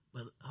you.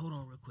 But hold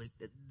on real quick.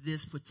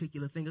 This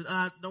particular thing is,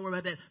 don't worry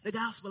about that. The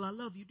gospel, I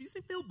love you. Do you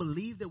think they'll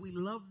believe that we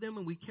love them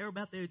and we care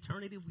about their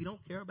eternity if we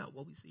don't care about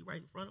what we see right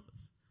in front of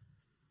us?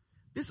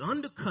 This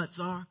undercuts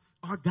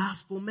our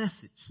gospel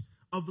message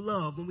of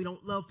love when we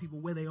don't love people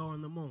where they are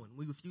in the moment.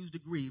 We refuse to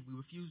grieve. We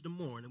refuse to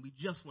mourn. And we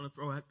just want to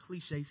throw out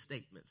cliche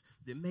statements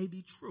that may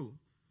be true,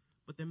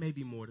 but there may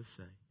be more to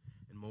say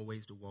and more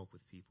ways to walk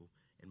with people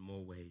and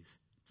more ways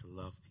to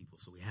love people.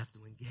 So we have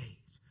to engage.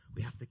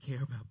 We have to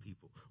care about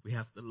people. We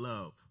have to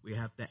love. We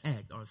have to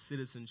act. Our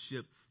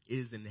citizenship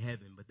is in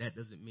heaven, but that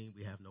doesn't mean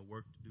we have no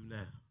work to do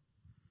now.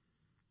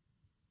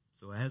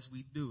 So as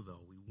we do, though,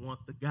 we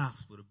want the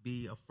gospel to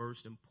be of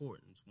first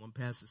importance. One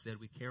pastor said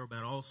we care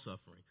about all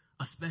suffering,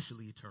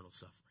 especially eternal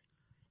suffering.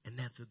 And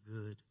that's a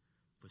good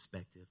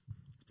perspective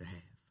to have.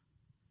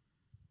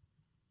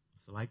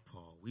 So like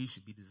Paul, we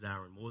should be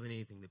desiring more than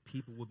anything that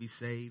people will be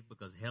saved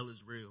because hell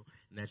is real,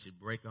 and that should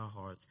break our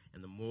hearts.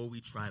 And the more we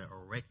try to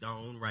erect our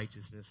own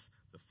righteousness,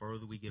 the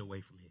further we get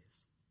away from his.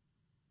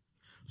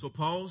 So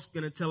Paul's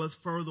going to tell us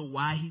further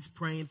why he's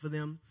praying for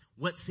them,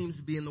 what seems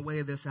to be in the way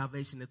of their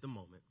salvation at the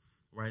moment.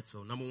 Right?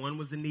 So number one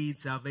was the need,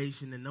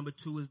 salvation, and number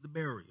two is the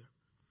barrier.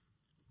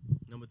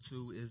 Number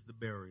two is the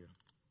barrier.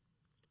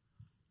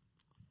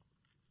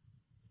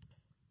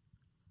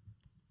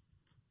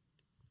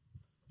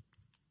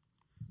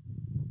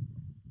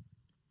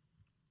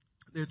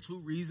 There are two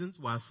reasons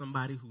why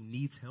somebody who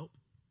needs help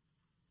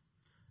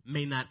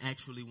may not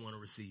actually want to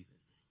receive it.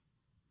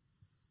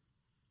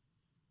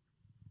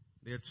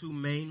 There are two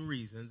main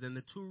reasons, and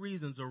the two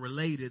reasons are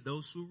related.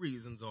 Those two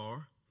reasons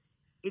are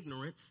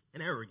ignorance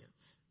and arrogance.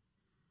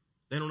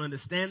 They don't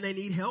understand they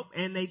need help,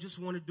 and they just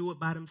want to do it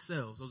by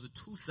themselves. Those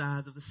are two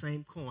sides of the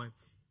same coin,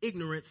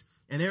 ignorance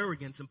and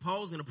arrogance. And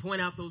Paul's going to point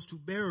out those two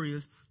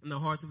barriers in the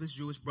hearts of his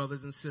Jewish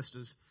brothers and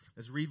sisters.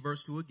 Let's read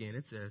verse 2 again.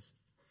 It says,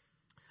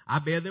 I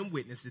bear them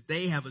witness that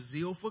they have a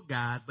zeal for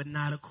God, but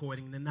not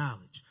according to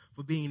knowledge.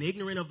 For being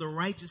ignorant of the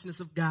righteousness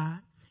of God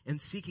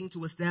and seeking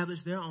to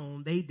establish their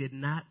own, they did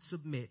not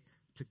submit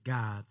to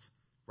God's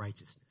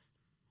righteousness.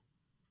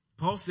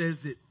 Paul says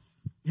that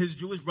his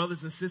Jewish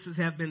brothers and sisters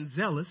have been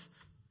zealous,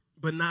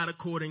 but not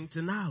according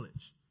to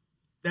knowledge.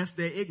 That's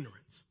their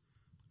ignorance.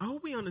 I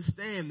hope we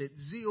understand that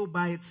zeal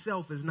by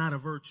itself is not a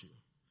virtue.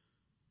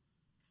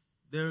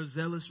 There are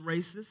zealous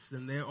racists,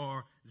 and there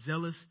are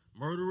zealous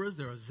murderers,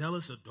 there are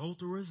zealous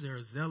adulterers, there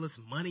are zealous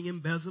money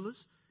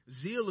embezzlers.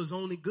 Zeal is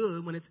only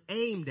good when it's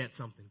aimed at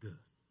something good.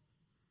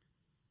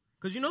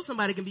 Because you know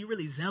somebody can be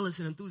really zealous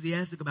and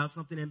enthusiastic about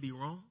something and be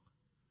wrong.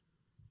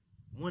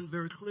 One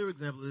very clear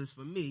example of this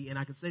for me, and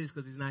I can say this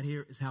because he's not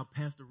here, is how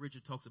Pastor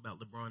Richard talks about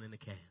LeBron and the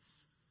Cavs.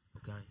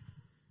 Okay?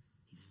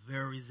 He's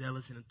very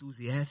zealous and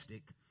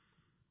enthusiastic,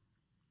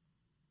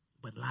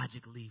 but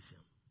logic leaves him.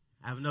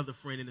 I have another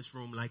friend in this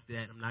room like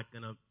that. I'm not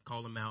going to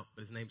call him out,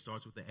 but his name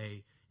starts with the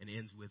A and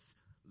ends with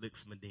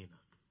Licks Medina.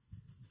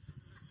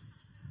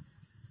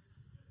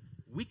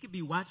 We could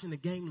be watching the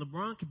game.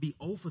 LeBron could be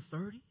 0 for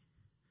 30,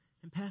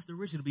 and Pastor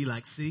Richard will be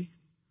like, see,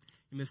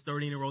 he missed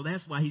 30 in a row.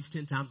 That's why he's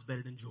 10 times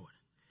better than Jordan.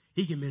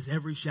 He can miss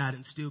every shot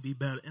and still be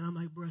better. And I'm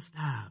like, bro,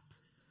 stop.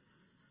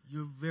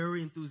 You're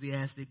very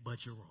enthusiastic,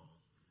 but you're wrong.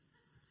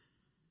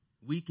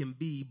 We can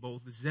be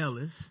both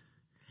zealous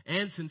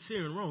and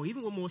sincere and wrong,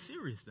 even with more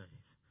serious things.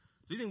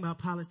 So you think about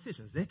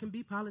politicians. There can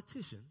be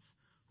politicians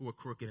who are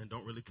crooked and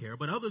don't really care,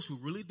 but others who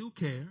really do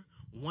care,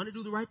 want to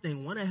do the right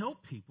thing, want to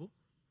help people,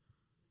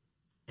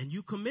 and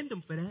you commend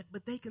them for that,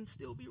 but they can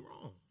still be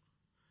wrong.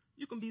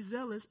 You can be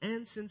zealous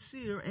and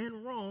sincere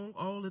and wrong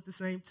all at the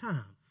same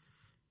time.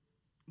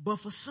 But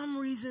for some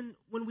reason,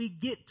 when we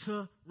get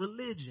to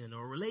religion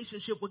or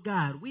relationship with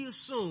God, we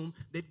assume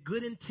that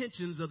good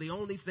intentions are the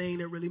only thing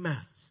that really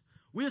matters.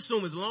 We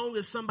assume as long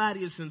as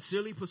somebody is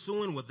sincerely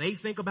pursuing what they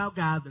think about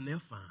God, then they're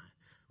fine,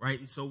 right?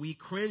 And so we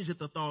cringe at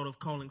the thought of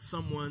calling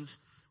someone's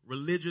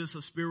religious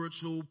or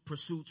spiritual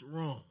pursuits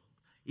wrong.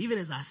 Even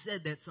as I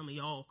said that, some of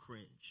y'all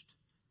cringed.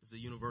 It's a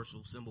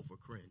universal symbol for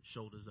cringe.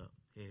 Shoulders up,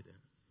 head down.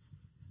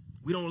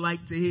 We don't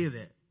like to hear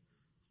that.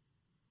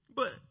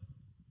 But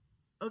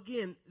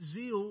again,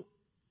 zeal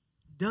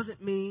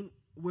doesn't mean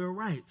we're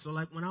right. So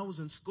like when I was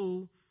in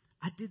school,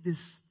 I did this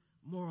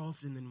more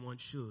often than one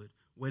should,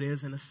 where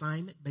there's an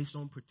assignment based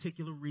on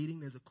particular reading.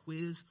 There's a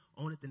quiz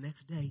on it the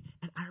next day,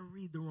 and I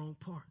read the wrong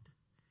part.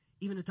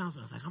 Even the times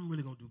when I was like, I'm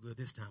really going to do good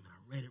this time, and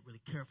I read it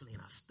really carefully,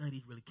 and I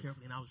studied really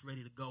carefully, and I was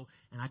ready to go,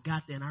 and I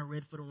got there, and I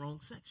read for the wrong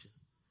section.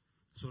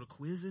 So the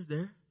quiz is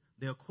there.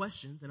 There are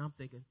questions, and I'm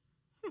thinking,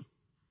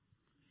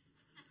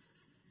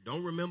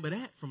 don't remember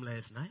that from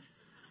last night.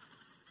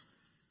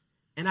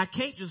 And I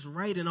can't just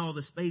write in all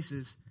the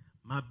spaces,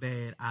 my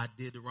bad, I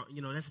did the wrong.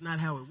 That's not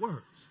how it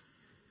works.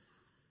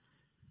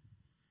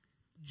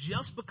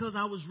 Just because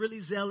I was really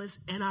zealous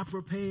and I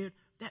prepared,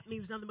 that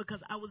means nothing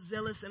because I was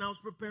zealous and I was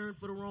preparing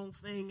for the wrong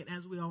thing. And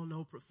as we all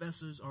know,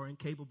 professors are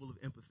incapable of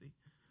empathy,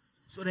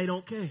 so they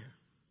don't care.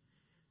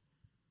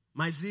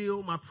 My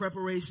zeal, my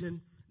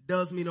preparation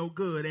does me no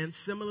good. And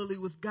similarly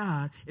with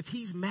God, if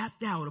he's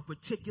mapped out a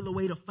particular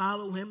way to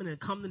follow him and then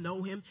come to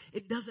know him,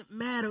 it doesn't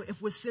matter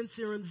if we're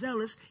sincere and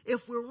zealous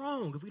if we're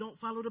wrong, if we don't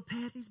follow the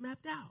path he's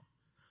mapped out.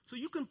 So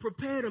you can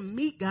prepare to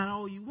meet God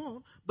all you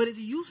want, but it's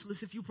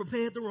useless if you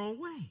prepared the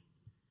wrong way.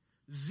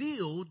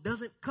 Zeal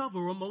doesn't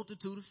cover a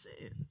multitude of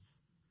sins.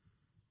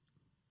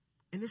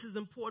 And this is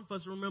important for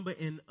us to remember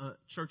in a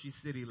churchy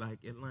city like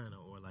Atlanta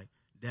or like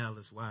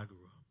Dallas, where I grew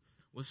up,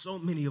 where so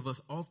many of us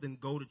often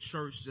go to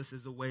church just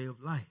as a way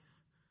of life.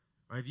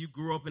 Right? If you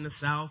grew up in the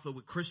South or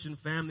with Christian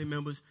family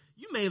members,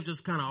 you may have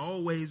just kind of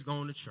always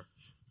gone to church.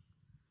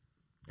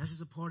 That's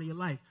just a part of your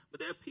life. But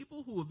there are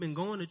people who have been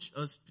going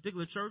to a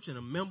particular church and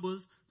are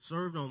members,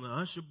 served on the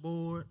usher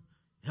board,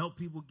 helped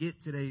people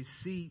get to their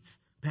seats,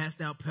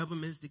 passed out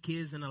peppermints to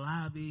kids in the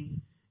lobby,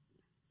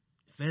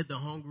 fed the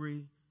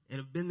hungry, and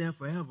have been there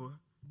forever,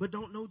 but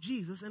don't know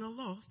Jesus and are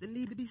lost and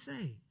need to be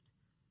saved.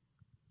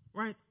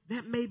 Right?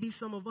 That may be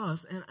some of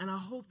us, and I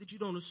hope that you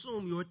don't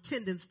assume your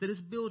attendance to this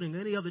building or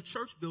any other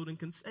church building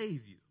can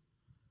save you.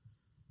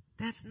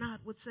 That's not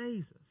what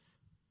saves us.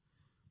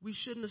 We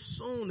shouldn't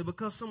assume that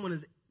because someone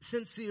is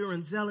sincere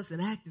and zealous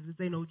and active that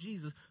they know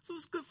Jesus. So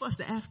it's good for us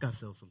to ask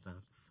ourselves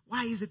sometimes,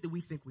 why is it that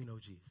we think we know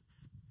Jesus?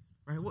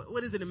 Right?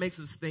 What is it that makes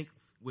us think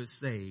we're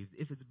saved?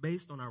 If it's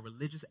based on our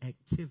religious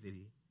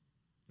activity,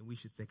 then we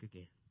should think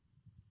again.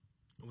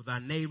 And with our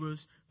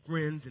neighbors,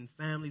 friends, and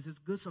families, it's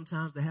good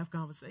sometimes to have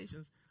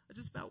conversations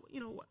just about,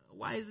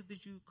 why is it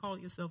that you call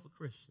yourself a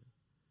Christian?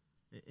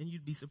 And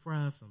you'd be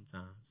surprised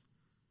sometimes.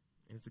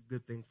 And it's a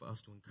good thing for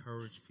us to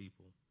encourage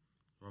people,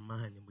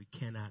 remind them we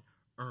cannot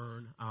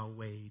earn our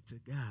way to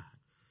God.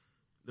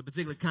 The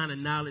particular kind of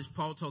knowledge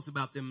Paul talks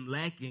about them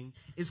lacking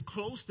is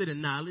close to the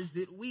knowledge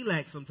that we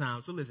lack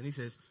sometimes. So listen, he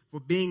says,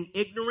 for being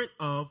ignorant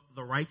of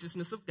the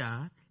righteousness of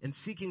God and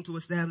seeking to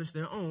establish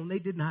their own, they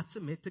did not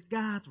submit to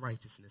God's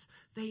righteousness.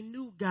 They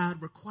knew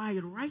God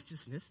required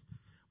righteousness,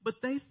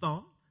 but they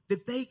thought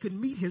that they could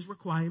meet his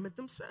requirement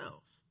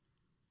themselves.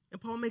 And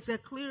Paul makes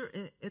that clear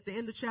at the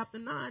end of chapter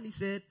 9. He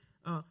said,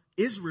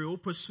 Israel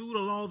pursued a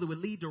law that would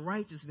lead to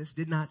righteousness,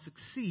 did not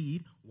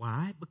succeed.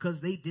 Why? Because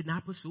they did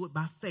not pursue it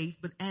by faith,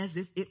 but as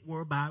if it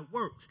were by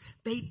works.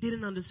 They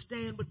didn't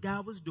understand what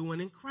God was doing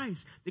in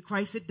Christ, that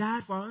Christ had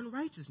died for our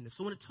unrighteousness.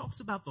 So when it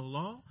talks about the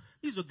law,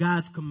 these are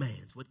God's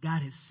commands, what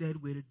God has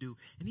said we're to do.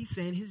 And he's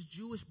saying his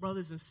Jewish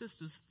brothers and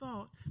sisters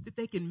thought that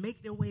they can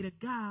make their way to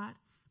God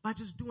by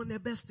just doing their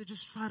best to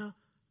just try to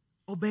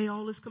obey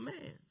all his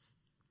commands.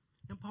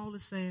 And Paul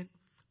is saying,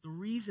 the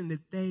reason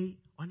that they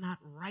are not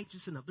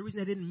righteous enough, the reason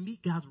they didn't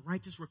meet God's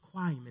righteous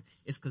requirement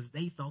is because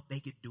they thought they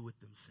could do it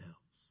themselves.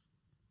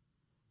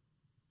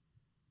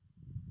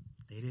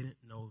 They didn't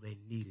know they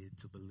needed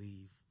to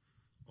believe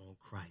on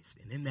Christ.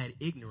 And in that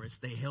ignorance,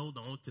 they held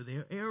on to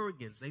their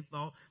arrogance. They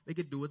thought they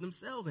could do it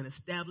themselves and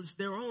establish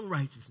their own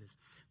righteousness.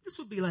 This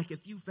would be like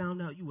if you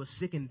found out you were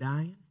sick and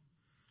dying,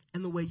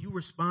 and the way you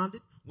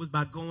responded was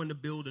by going to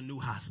build a new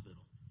hospital.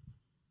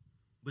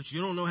 But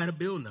you don't know how to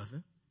build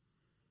nothing.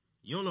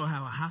 You don't know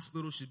how a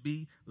hospital should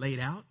be laid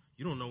out.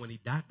 You don't know any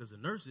doctors or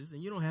nurses,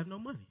 and you don't have no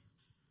money.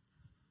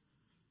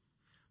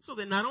 So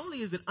that not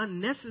only is it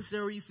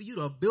unnecessary for you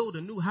to build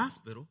a new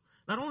hospital,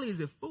 not only is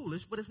it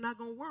foolish, but it's not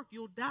going to work.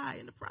 You'll die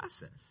in the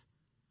process.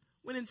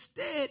 When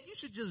instead, you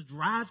should just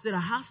drive to the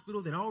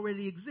hospital that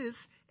already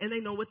exists, and they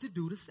know what to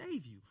do to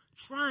save you.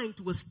 Trying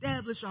to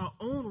establish our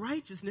own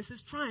righteousness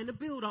is trying to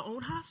build our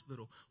own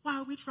hospital. Why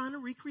are we trying to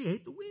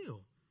recreate the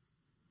wheel?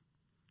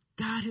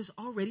 God has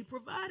already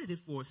provided it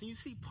for us. And you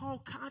see,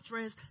 Paul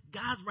contrasts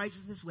God's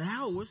righteousness with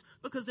ours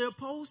because they're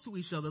opposed to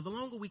each other. The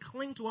longer we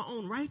cling to our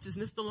own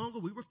righteousness, the longer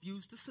we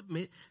refuse to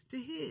submit to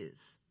his.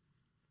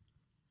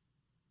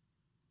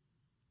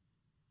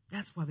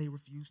 That's why they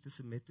refused to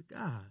submit to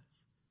God's.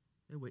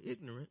 They were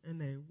ignorant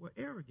and they were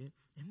arrogant.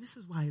 And this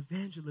is why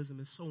evangelism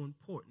is so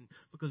important,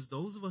 because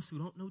those of us who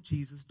don't know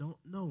Jesus don't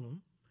know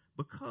him,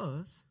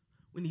 because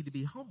we need to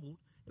be humbled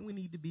and we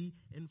need to be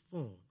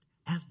informed.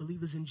 As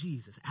believers in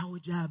Jesus, our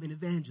job in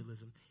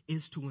evangelism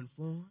is to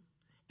inform,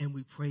 and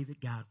we pray that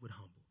God would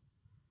humble.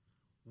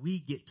 We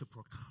get to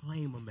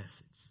proclaim a message,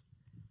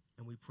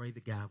 and we pray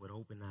that God would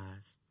open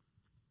eyes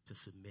to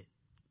submit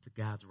to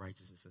God's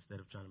righteousness instead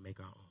of trying to make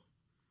our own.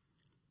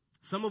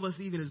 Some of us,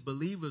 even as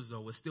believers,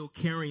 though, are still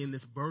carrying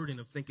this burden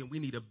of thinking we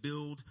need to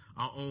build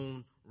our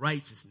own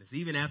righteousness,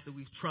 even after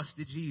we've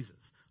trusted Jesus,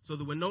 so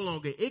that we're no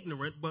longer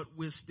ignorant, but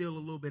we're still a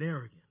little bit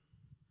arrogant.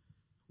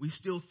 We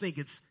still think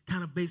it's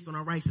kind of based on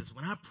our righteousness.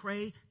 When I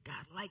pray,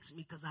 God likes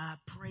me because I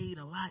prayed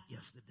a lot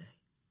yesterday.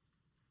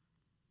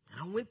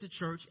 And I went to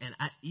church, and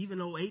even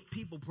though 8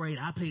 people prayed,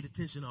 I paid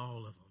attention to all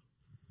of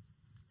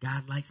them.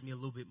 God likes me a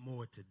little bit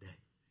more today.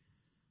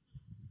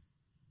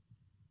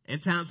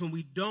 And times when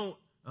we don't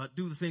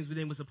do the things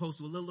we're supposed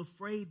to, a little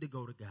afraid to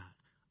go to God.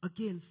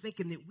 Again,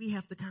 thinking that we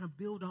have to kind of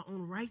build our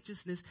own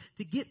righteousness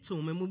to get to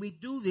him. And when we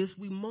do this,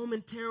 we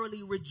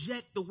momentarily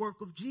reject the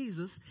work of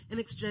Jesus in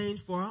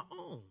exchange for our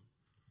own.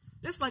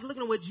 That's like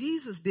looking at what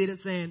Jesus did and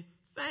saying,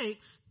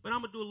 thanks, but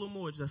I'm going to do a little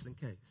more just in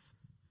case.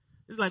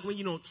 It's like when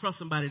you don't trust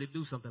somebody to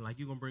do something, like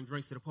you're going to bring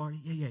drinks to the party.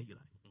 Yeah, you're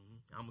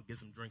like, I'm going to get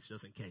some drinks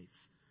just in case.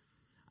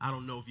 I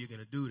don't know if you're going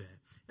to do that.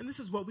 And this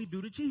is what we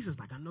do to Jesus.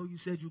 Like, I know you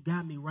said you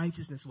got me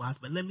righteousness-wise,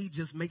 but let me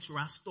just make sure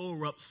I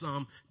store up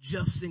some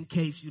just in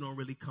case you don't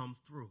really come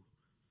through.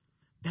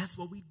 That's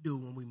what we do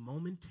when we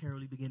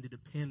momentarily begin to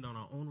depend on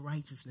our own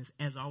righteousness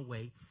as our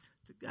way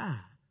to God.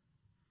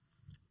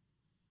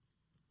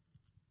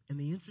 And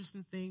the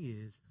interesting thing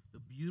is, the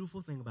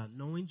beautiful thing about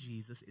knowing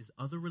Jesus is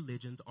other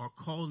religions are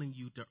calling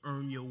you to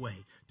earn your way,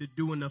 to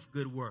do enough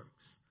good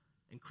works.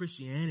 And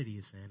Christianity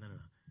is saying, no.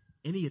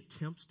 Any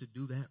attempts to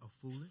do that are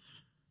foolish.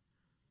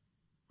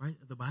 Right?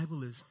 The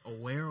Bible is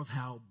aware of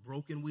how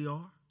broken we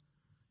are.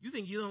 You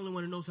think you're the only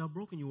one who knows how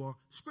broken you are.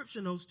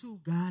 Scripture knows too.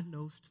 God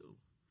knows too.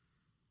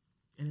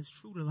 And it's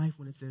true to life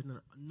when it says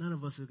none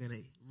of us are going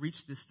to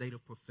reach this state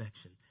of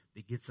perfection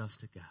that gets us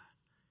to God.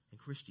 And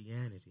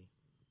Christianity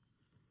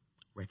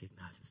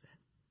recognizes that.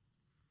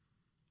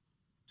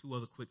 2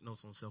 other quick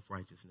notes on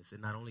self-righteousness.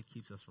 It not only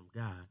keeps us from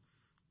God,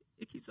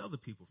 it keeps other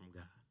people from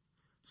God.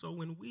 So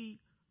when we,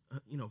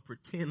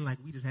 pretend like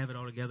we just have it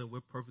all together, we're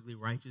perfectly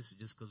righteous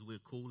just because we're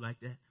cool like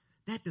that,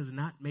 that does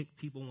not make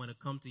people want to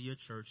come to your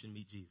church and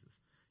meet Jesus.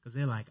 Because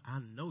they're like, I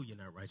know you're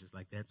not righteous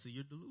like that, so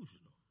you're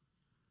delusional.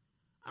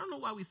 I don't know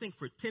why we think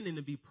pretending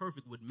to be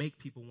perfect would make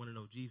people want to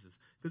know Jesus.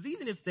 Because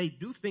even if they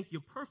do think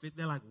you're perfect,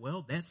 they're like,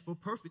 well, that's for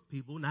perfect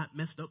people, not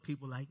messed up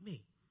people like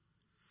me.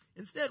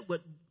 Instead,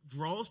 what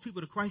draws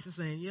people to Christ is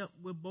saying, yep,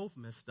 we're both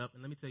messed up.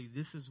 And let me tell you,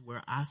 this is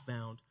where I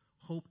found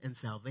hope and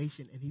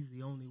salvation, and he's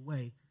the only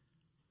way.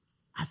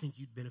 I think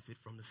you'd benefit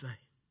from the same.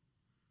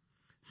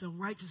 So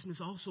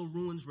righteousness also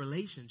ruins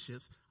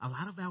relationships. A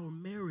lot of our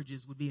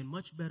marriages would be in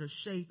much better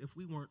shape if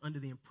we weren't under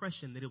the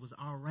impression that it was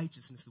our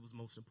righteousness that was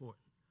most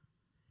important.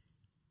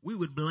 We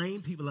would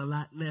blame people a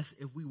lot less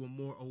if we were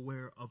more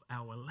aware of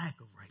our lack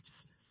of righteousness.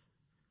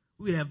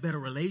 We would have better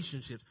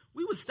relationships.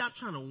 We would stop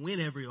trying to win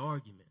every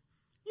argument.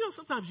 You know,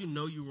 sometimes you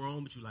know you're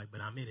wrong, but you're like,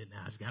 but I'm in it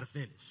now. I just got to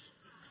finish.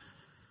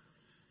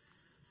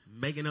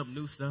 Making up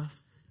new stuff.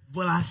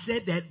 Well, I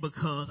said that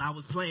because I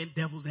was playing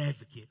devil's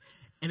advocate.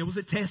 And it was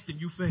a test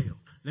and you failed.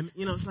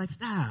 It's like,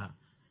 stop.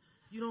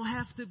 You don't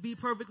have to be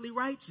perfectly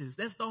righteous.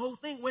 That's the whole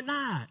thing. We're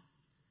not.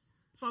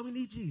 That's why we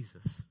need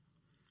Jesus.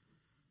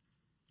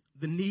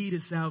 The need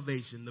is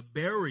salvation. The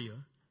barrier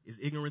is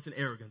ignorance and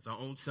arrogance, our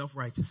own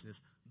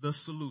self-righteousness. The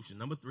solution.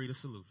 Number 3, the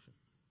solution.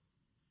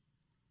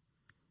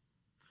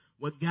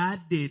 What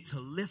God did to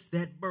lift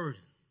that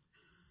burden,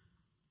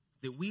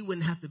 that we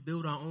wouldn't have to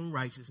build our own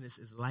righteousness,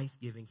 is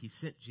life-giving. He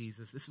sent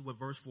Jesus. This is what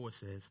verse 4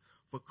 says.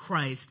 For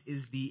Christ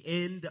is the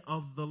end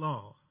of the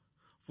law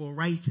for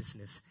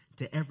righteousness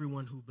to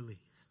everyone who believes.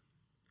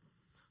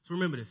 So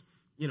remember this.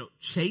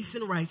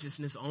 Chasing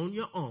righteousness on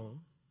your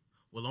own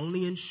will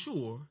only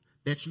ensure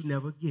that you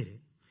never get it.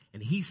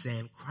 And he's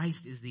saying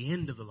Christ is the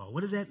end of the law.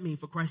 What does that mean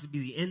for Christ to be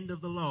the end of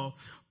the law?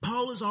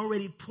 Paul has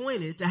already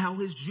pointed to how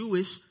his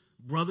Jewish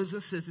brothers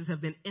and sisters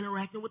have been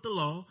interacting with the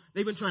law.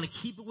 They've been trying to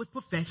keep it with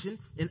perfection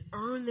and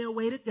earn their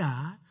way to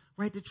God,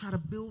 right? To try to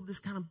build this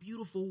kind of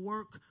beautiful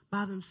work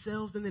by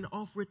themselves and then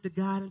offer it to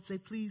God and say,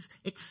 please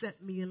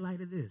accept me in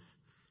light of this.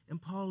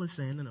 And Paul is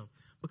saying, no,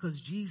 because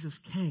Jesus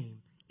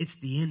came, it's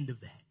the end of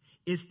that.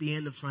 It's the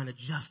end of trying to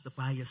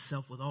justify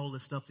yourself with all the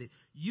stuff that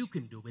you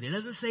can do. But it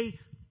doesn't say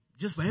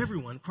just for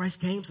everyone. Christ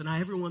came, so now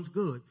everyone's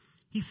good.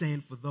 He's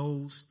saying for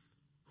those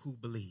who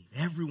believe,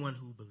 everyone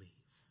who believes,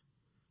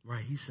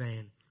 right? He's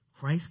saying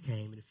Christ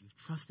came, and if you've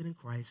trusted in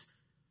Christ,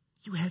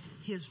 you have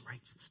his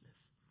righteousness.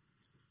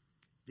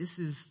 This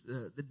is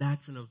the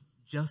doctrine of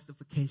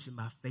justification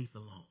by faith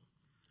alone,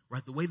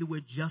 right? The way that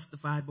we're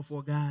justified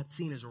before God,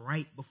 seen as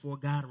right before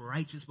God,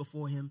 righteous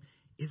before him,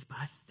 is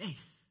by faith.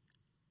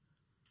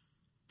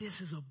 This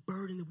is a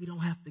burden that we don't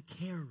have to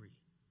carry,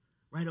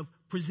 right? Of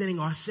presenting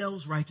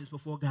ourselves righteous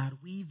before God.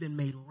 We've been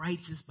made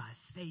righteous by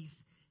faith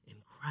in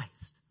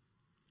Christ.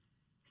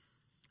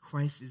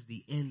 Christ is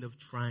the end of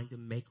trying to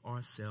make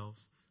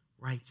ourselves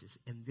righteous.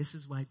 And this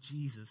is why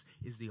Jesus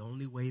is the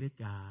only way to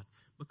God,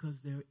 because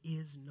there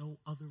is no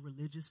other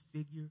religious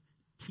figure,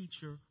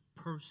 teacher,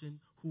 person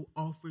who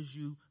offers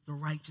you the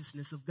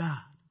righteousness of God.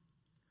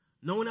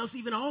 No one else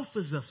even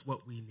offers us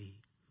what we need.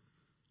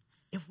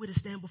 If we're to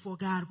stand before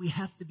God, we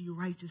have to be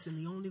righteous, and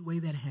the only way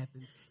that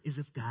happens is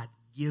if God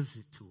gives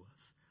it to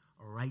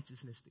us, a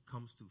righteousness that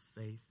comes through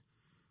faith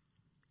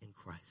in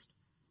Christ.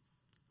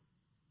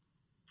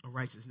 A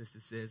righteousness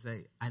that says,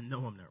 hey, I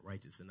know I'm not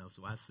righteous enough,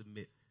 so I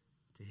submit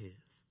to his.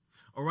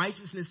 A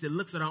righteousness that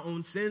looks at our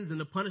own sins and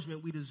the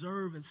punishment we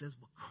deserve and says,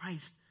 well,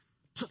 Christ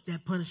took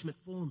that punishment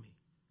for me.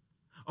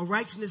 A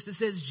righteousness that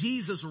says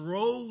Jesus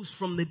rose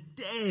from the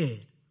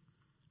dead,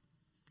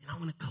 and I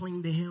want to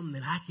cling to him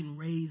that I can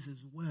raise as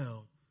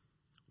well.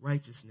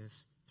 Righteousness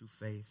through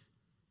faith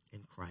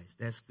in Christ.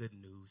 That's good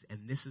news. And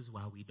this is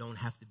why we don't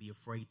have to be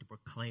afraid to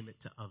proclaim it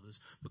to others,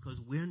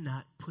 because we're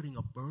not putting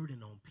a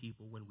burden on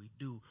people. When we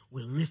do,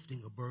 we're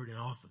lifting a burden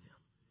off of them.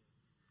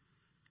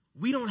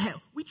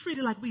 We treat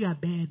it like we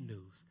got bad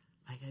news.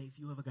 Like, hey, if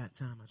you ever got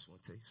time, I just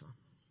want to tell you something.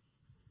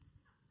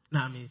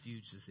 Now, I mean, if you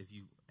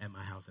at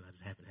my house and I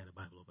just happen to have the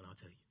Bible open, I'll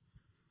tell you.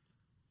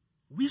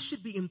 We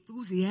should be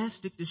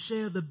enthusiastic to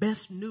share the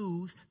best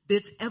news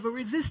that's ever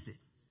existed.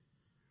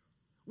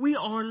 We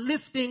are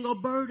lifting a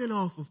burden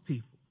off of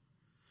people.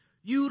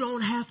 You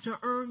don't have to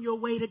earn your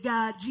way to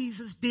God.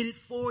 Jesus did it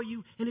for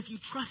you. And if you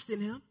trust in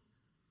him,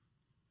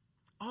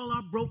 all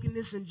our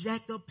brokenness and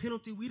jacked up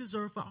penalty we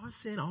deserve for our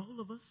sin, all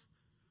of us,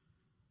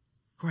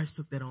 Christ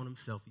took that on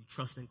himself. You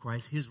trust in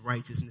Christ, his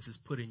righteousness is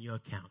put in your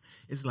account.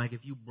 It's like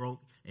if you broke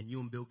and you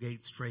and Bill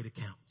Gates trade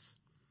accounts.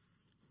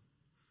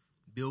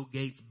 Bill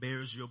Gates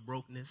bears your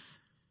brokenness,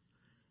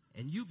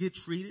 and you get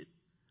treated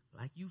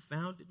like you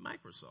founded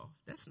Microsoft.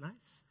 That's nice.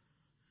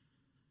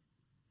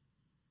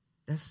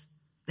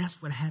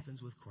 That's what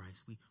happens with Christ.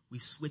 We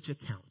switch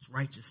accounts,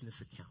 righteousness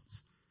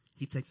accounts.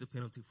 He takes a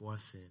penalty for our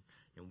sin,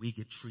 and we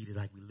get treated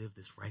like we live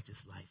this righteous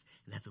life.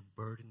 And that's a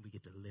burden we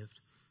get to lift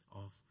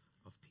off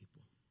of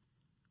people.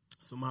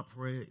 So my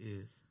prayer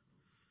is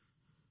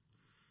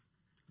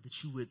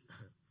that you would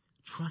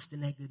trust in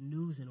that good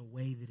news in a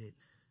way that it,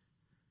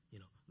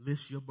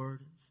 lifts your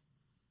burdens,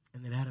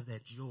 and that out of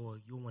that joy,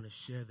 you'll want to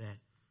share that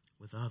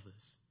with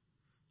others.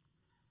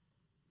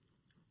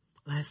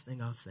 Last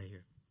thing I'll say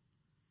here,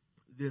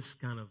 this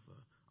kind of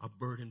a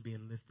burden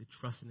being lifted,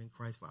 trusting in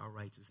Christ for our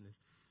righteousness,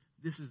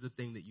 this is the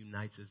thing that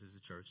unites us as a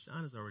church.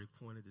 John has already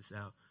pointed this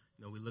out.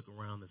 We look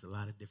around, there's a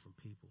lot of different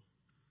people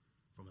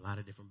from a lot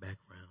of different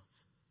backgrounds,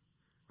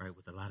 right,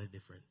 with a lot of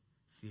different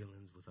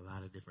feelings, with a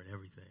lot of different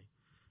everything.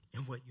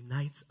 And what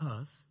unites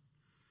us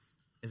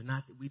is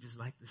not that we just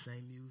like the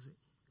same music,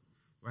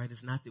 right?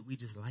 It's not that we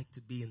just like to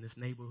be in this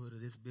neighborhood or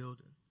this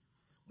building.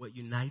 What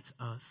unites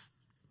us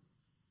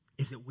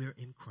is that we're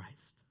in Christ.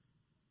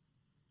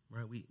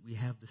 Right? We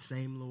have the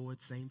same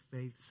Lord, same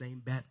faith,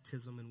 same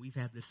baptism, and we've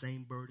had the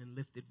same burden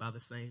lifted by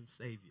the same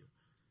Savior.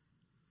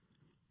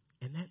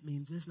 And that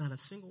means there's not a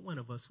single one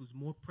of us who's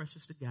more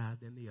precious to God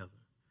than the other.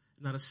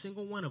 Not a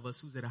single one of us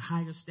who's at a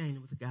higher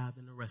standing with God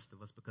than the rest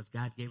of us, because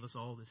God gave us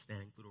all this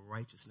standing through the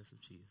righteousness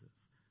of Jesus.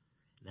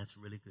 And that's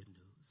really good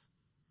news.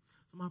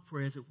 So my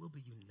prayer is that we'll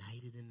be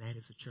united in that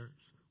as a church.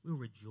 We'll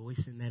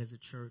rejoice in that as a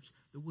church.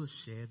 That we'll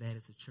share that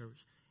as a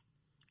church.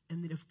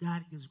 And that if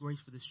God gives grace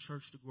for this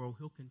church to grow,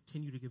 he'll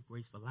continue to give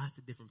grace for lots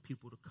of different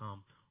people to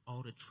come,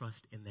 all to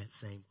trust in that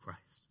same Christ.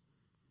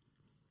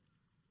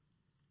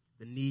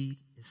 The need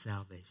is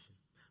salvation.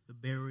 The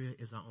barrier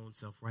is our own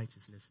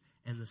self-righteousness.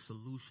 And the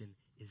solution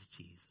is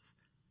Jesus.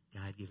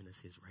 God giving us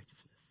his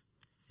righteousness.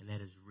 And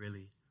that is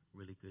really,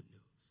 really good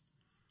news.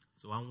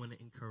 So I want to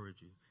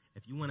encourage you.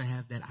 If you want to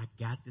have that I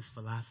got this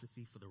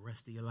philosophy for the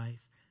rest of your life,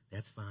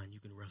 that's fine. You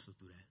can wrestle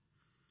through that.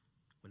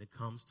 When it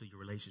comes to your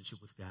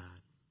relationship with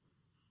God,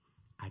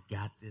 I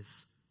got this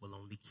will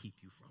only keep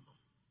you from him.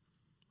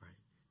 Right?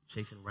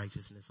 Chasing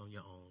righteousness on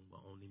your own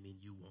will only mean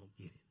you won't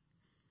get it.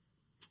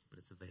 But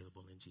it's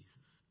available in Jesus.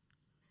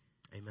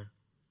 Amen.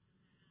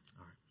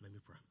 All right, let me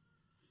pray.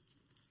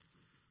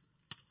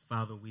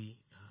 Father, we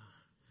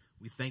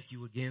thank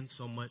you again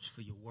so much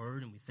for your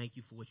word, and we thank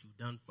you for what you've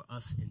done for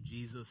us in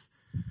Jesus.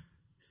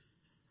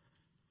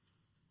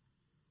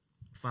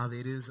 Father,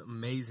 it is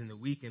amazing that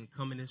we can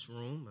come in this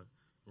room,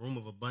 a room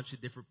of a bunch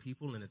of different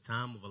people in a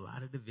time of a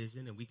lot of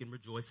division, and we can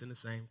rejoice in the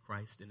same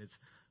Christ. And it's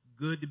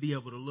good to be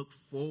able to look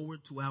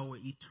forward to our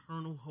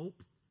eternal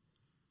hope.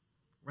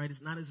 Right?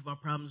 It's not as if our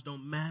problems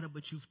don't matter,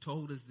 but you've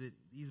told us that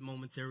these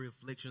momentary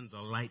afflictions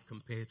are light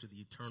compared to the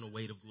eternal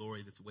weight of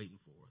glory that's waiting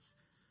for us.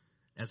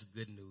 That's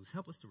good news.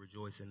 Help us to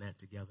rejoice in that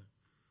together.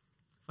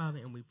 Father,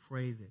 and we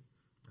pray that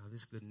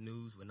this good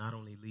news will not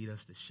only lead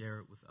us to share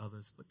it with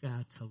others, but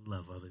God, to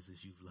love others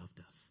as you've loved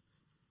us.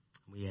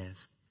 And we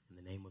ask in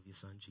the name of your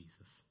son,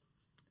 Jesus.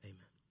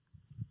 Amen.